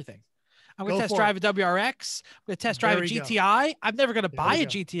drive everything. I'm going to test drive a WRX. I'm going to test drive a GTI. I'm never going to buy a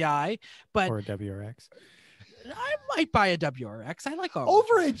GTI, but or a WRX. I might buy a WRX. I like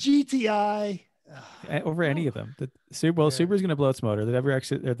over a GTI. Over any of them. Subaru's going to blow its motor. The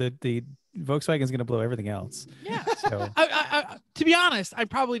WRX, or the Volkswagen's going to blow everything else. Yeah. So. I, to be honest, I'm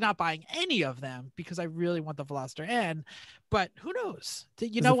probably not buying any of them because I really want the Veloster N. But who knows?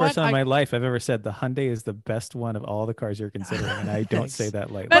 You know what? First time in my life I've ever said the Hyundai is the best one of all the cars you're considering, and I don't say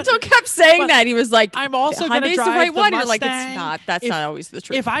that lightly. Beto kept saying that. He was like, "I'm also going to drive the right one." Mustang. You're like, "It's not. That's not always the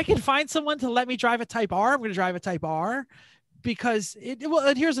truth." If I can find someone to let me drive a Type R, I'm going to drive a Type R. Because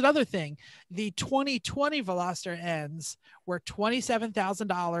and here's another thing. The 2020 Veloster Ns were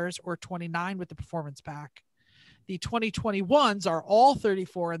 $27,000 or $29,000 with the performance pack. The 2021s are all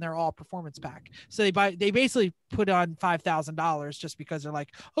 $34,000 and they're all performance pack. So they basically put on $5,000 just because they're like,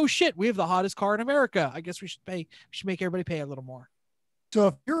 oh shit, we have the hottest car in America. I guess we should make everybody pay a little more. So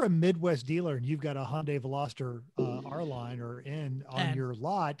if you're a Midwest dealer and you've got a Hyundai Veloster R-Line or N on your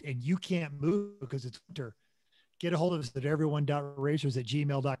lot and you can't move because it's winter, get a hold of us at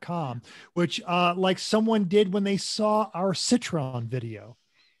everyone.racers@gmail.com, which like someone did when they saw our Citroen video.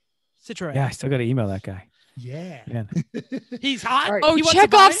 Citroen. Yeah, I still got to email that guy. Yeah. Man. He's hot. Right. Oh,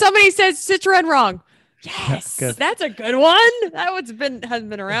 check off. Somebody says Citroen wrong. Yes. That's a good one. That one's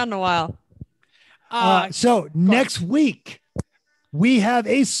hasn't been around in a while. So next week, we have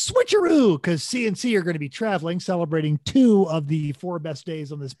a switcheroo because CNC are going to be traveling, celebrating 2 of the 4 best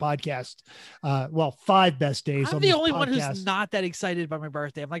days on this podcast. 5 best days. I'm the only one who's not that excited about my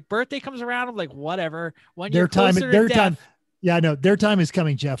birthday. I'm like, birthday comes around. I'm like, whatever. Their time. Yeah, no, their time is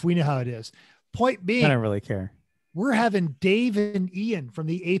coming, Jeff. We know how it is. Point being, I don't really care. We're having Dave and Ian from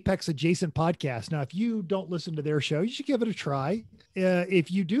the Apex Adjacent podcast. Now, if you don't listen to their show, you should give it a try.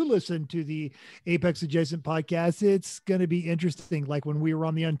 If you do listen to the Apex Adjacent podcast, it's going to be interesting. Like when we were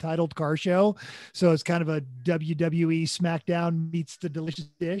on the Untitled Car Show. So it's kind of a WWE SmackDown meets the Delicious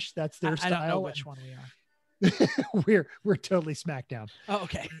Dish. That's their style. I don't know which one we are. we're totally SmackDown. Oh,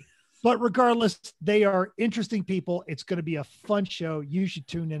 okay. But regardless, they are interesting people. It's going to be a fun show. You should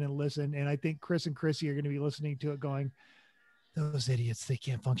tune in and listen. And I think Chris and Chrissy are going to be listening to it going, those idiots, they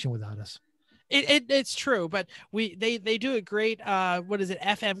can't function without us. It's true, but they do a great what is it,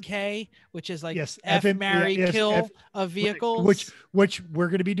 FMK, which is like Yes, F FM, marry yes, kill of vehicles, which we're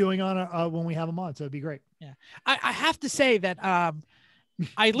going to be doing on when we have them on, so it'd be great. Yeah, I have to say that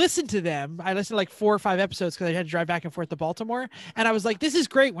I listened to them. I listened to like 4 or 5 episodes because I had to drive back and forth to Baltimore, and I was like, this is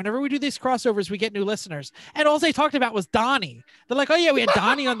great. Whenever we do these crossovers, we get new listeners, and all they talked about was Donnie. They're like, oh yeah, we had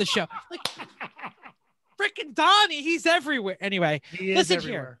Donnie on the show. Like, freaking Donnie, he's everywhere. Anyway, He is listen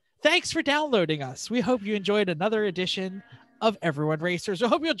everywhere. here. Thanks for downloading us. We hope you enjoyed another edition of Everyone Racers. I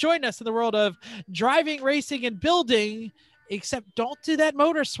hope you'll join us in the world of driving, racing, and building, except don't do that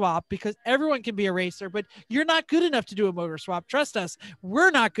motor swap, because everyone can be a racer, but you're not good enough to do a motor swap. Trust us, we're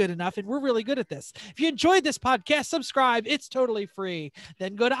not good enough, and we're really good at this. If you enjoyed this podcast, subscribe. It's totally free.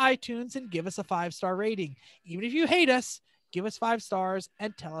 Then go to iTunes and give us a 5-star rating. Even if you hate us, give us 5 stars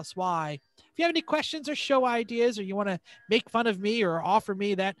and tell us why. If you have any questions or show ideas, or you want to make fun of me or offer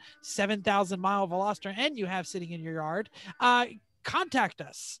me that 7,000-mile Veloster N you have sitting in your yard, contact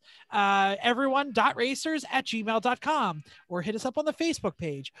us, everyone.racers@gmail.com, or hit us up on the Facebook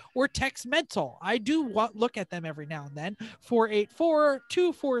page, or text mental. I do look at them every now and then.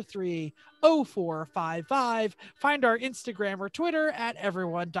 484-243-0455. Find our Instagram or Twitter at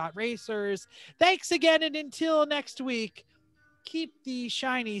everyone.racers. Thanks again, and until next week, keep the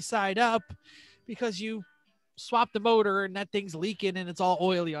shiny side up, because you swap the motor and that thing's leaking and it's all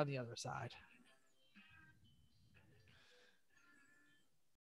oily on the other side.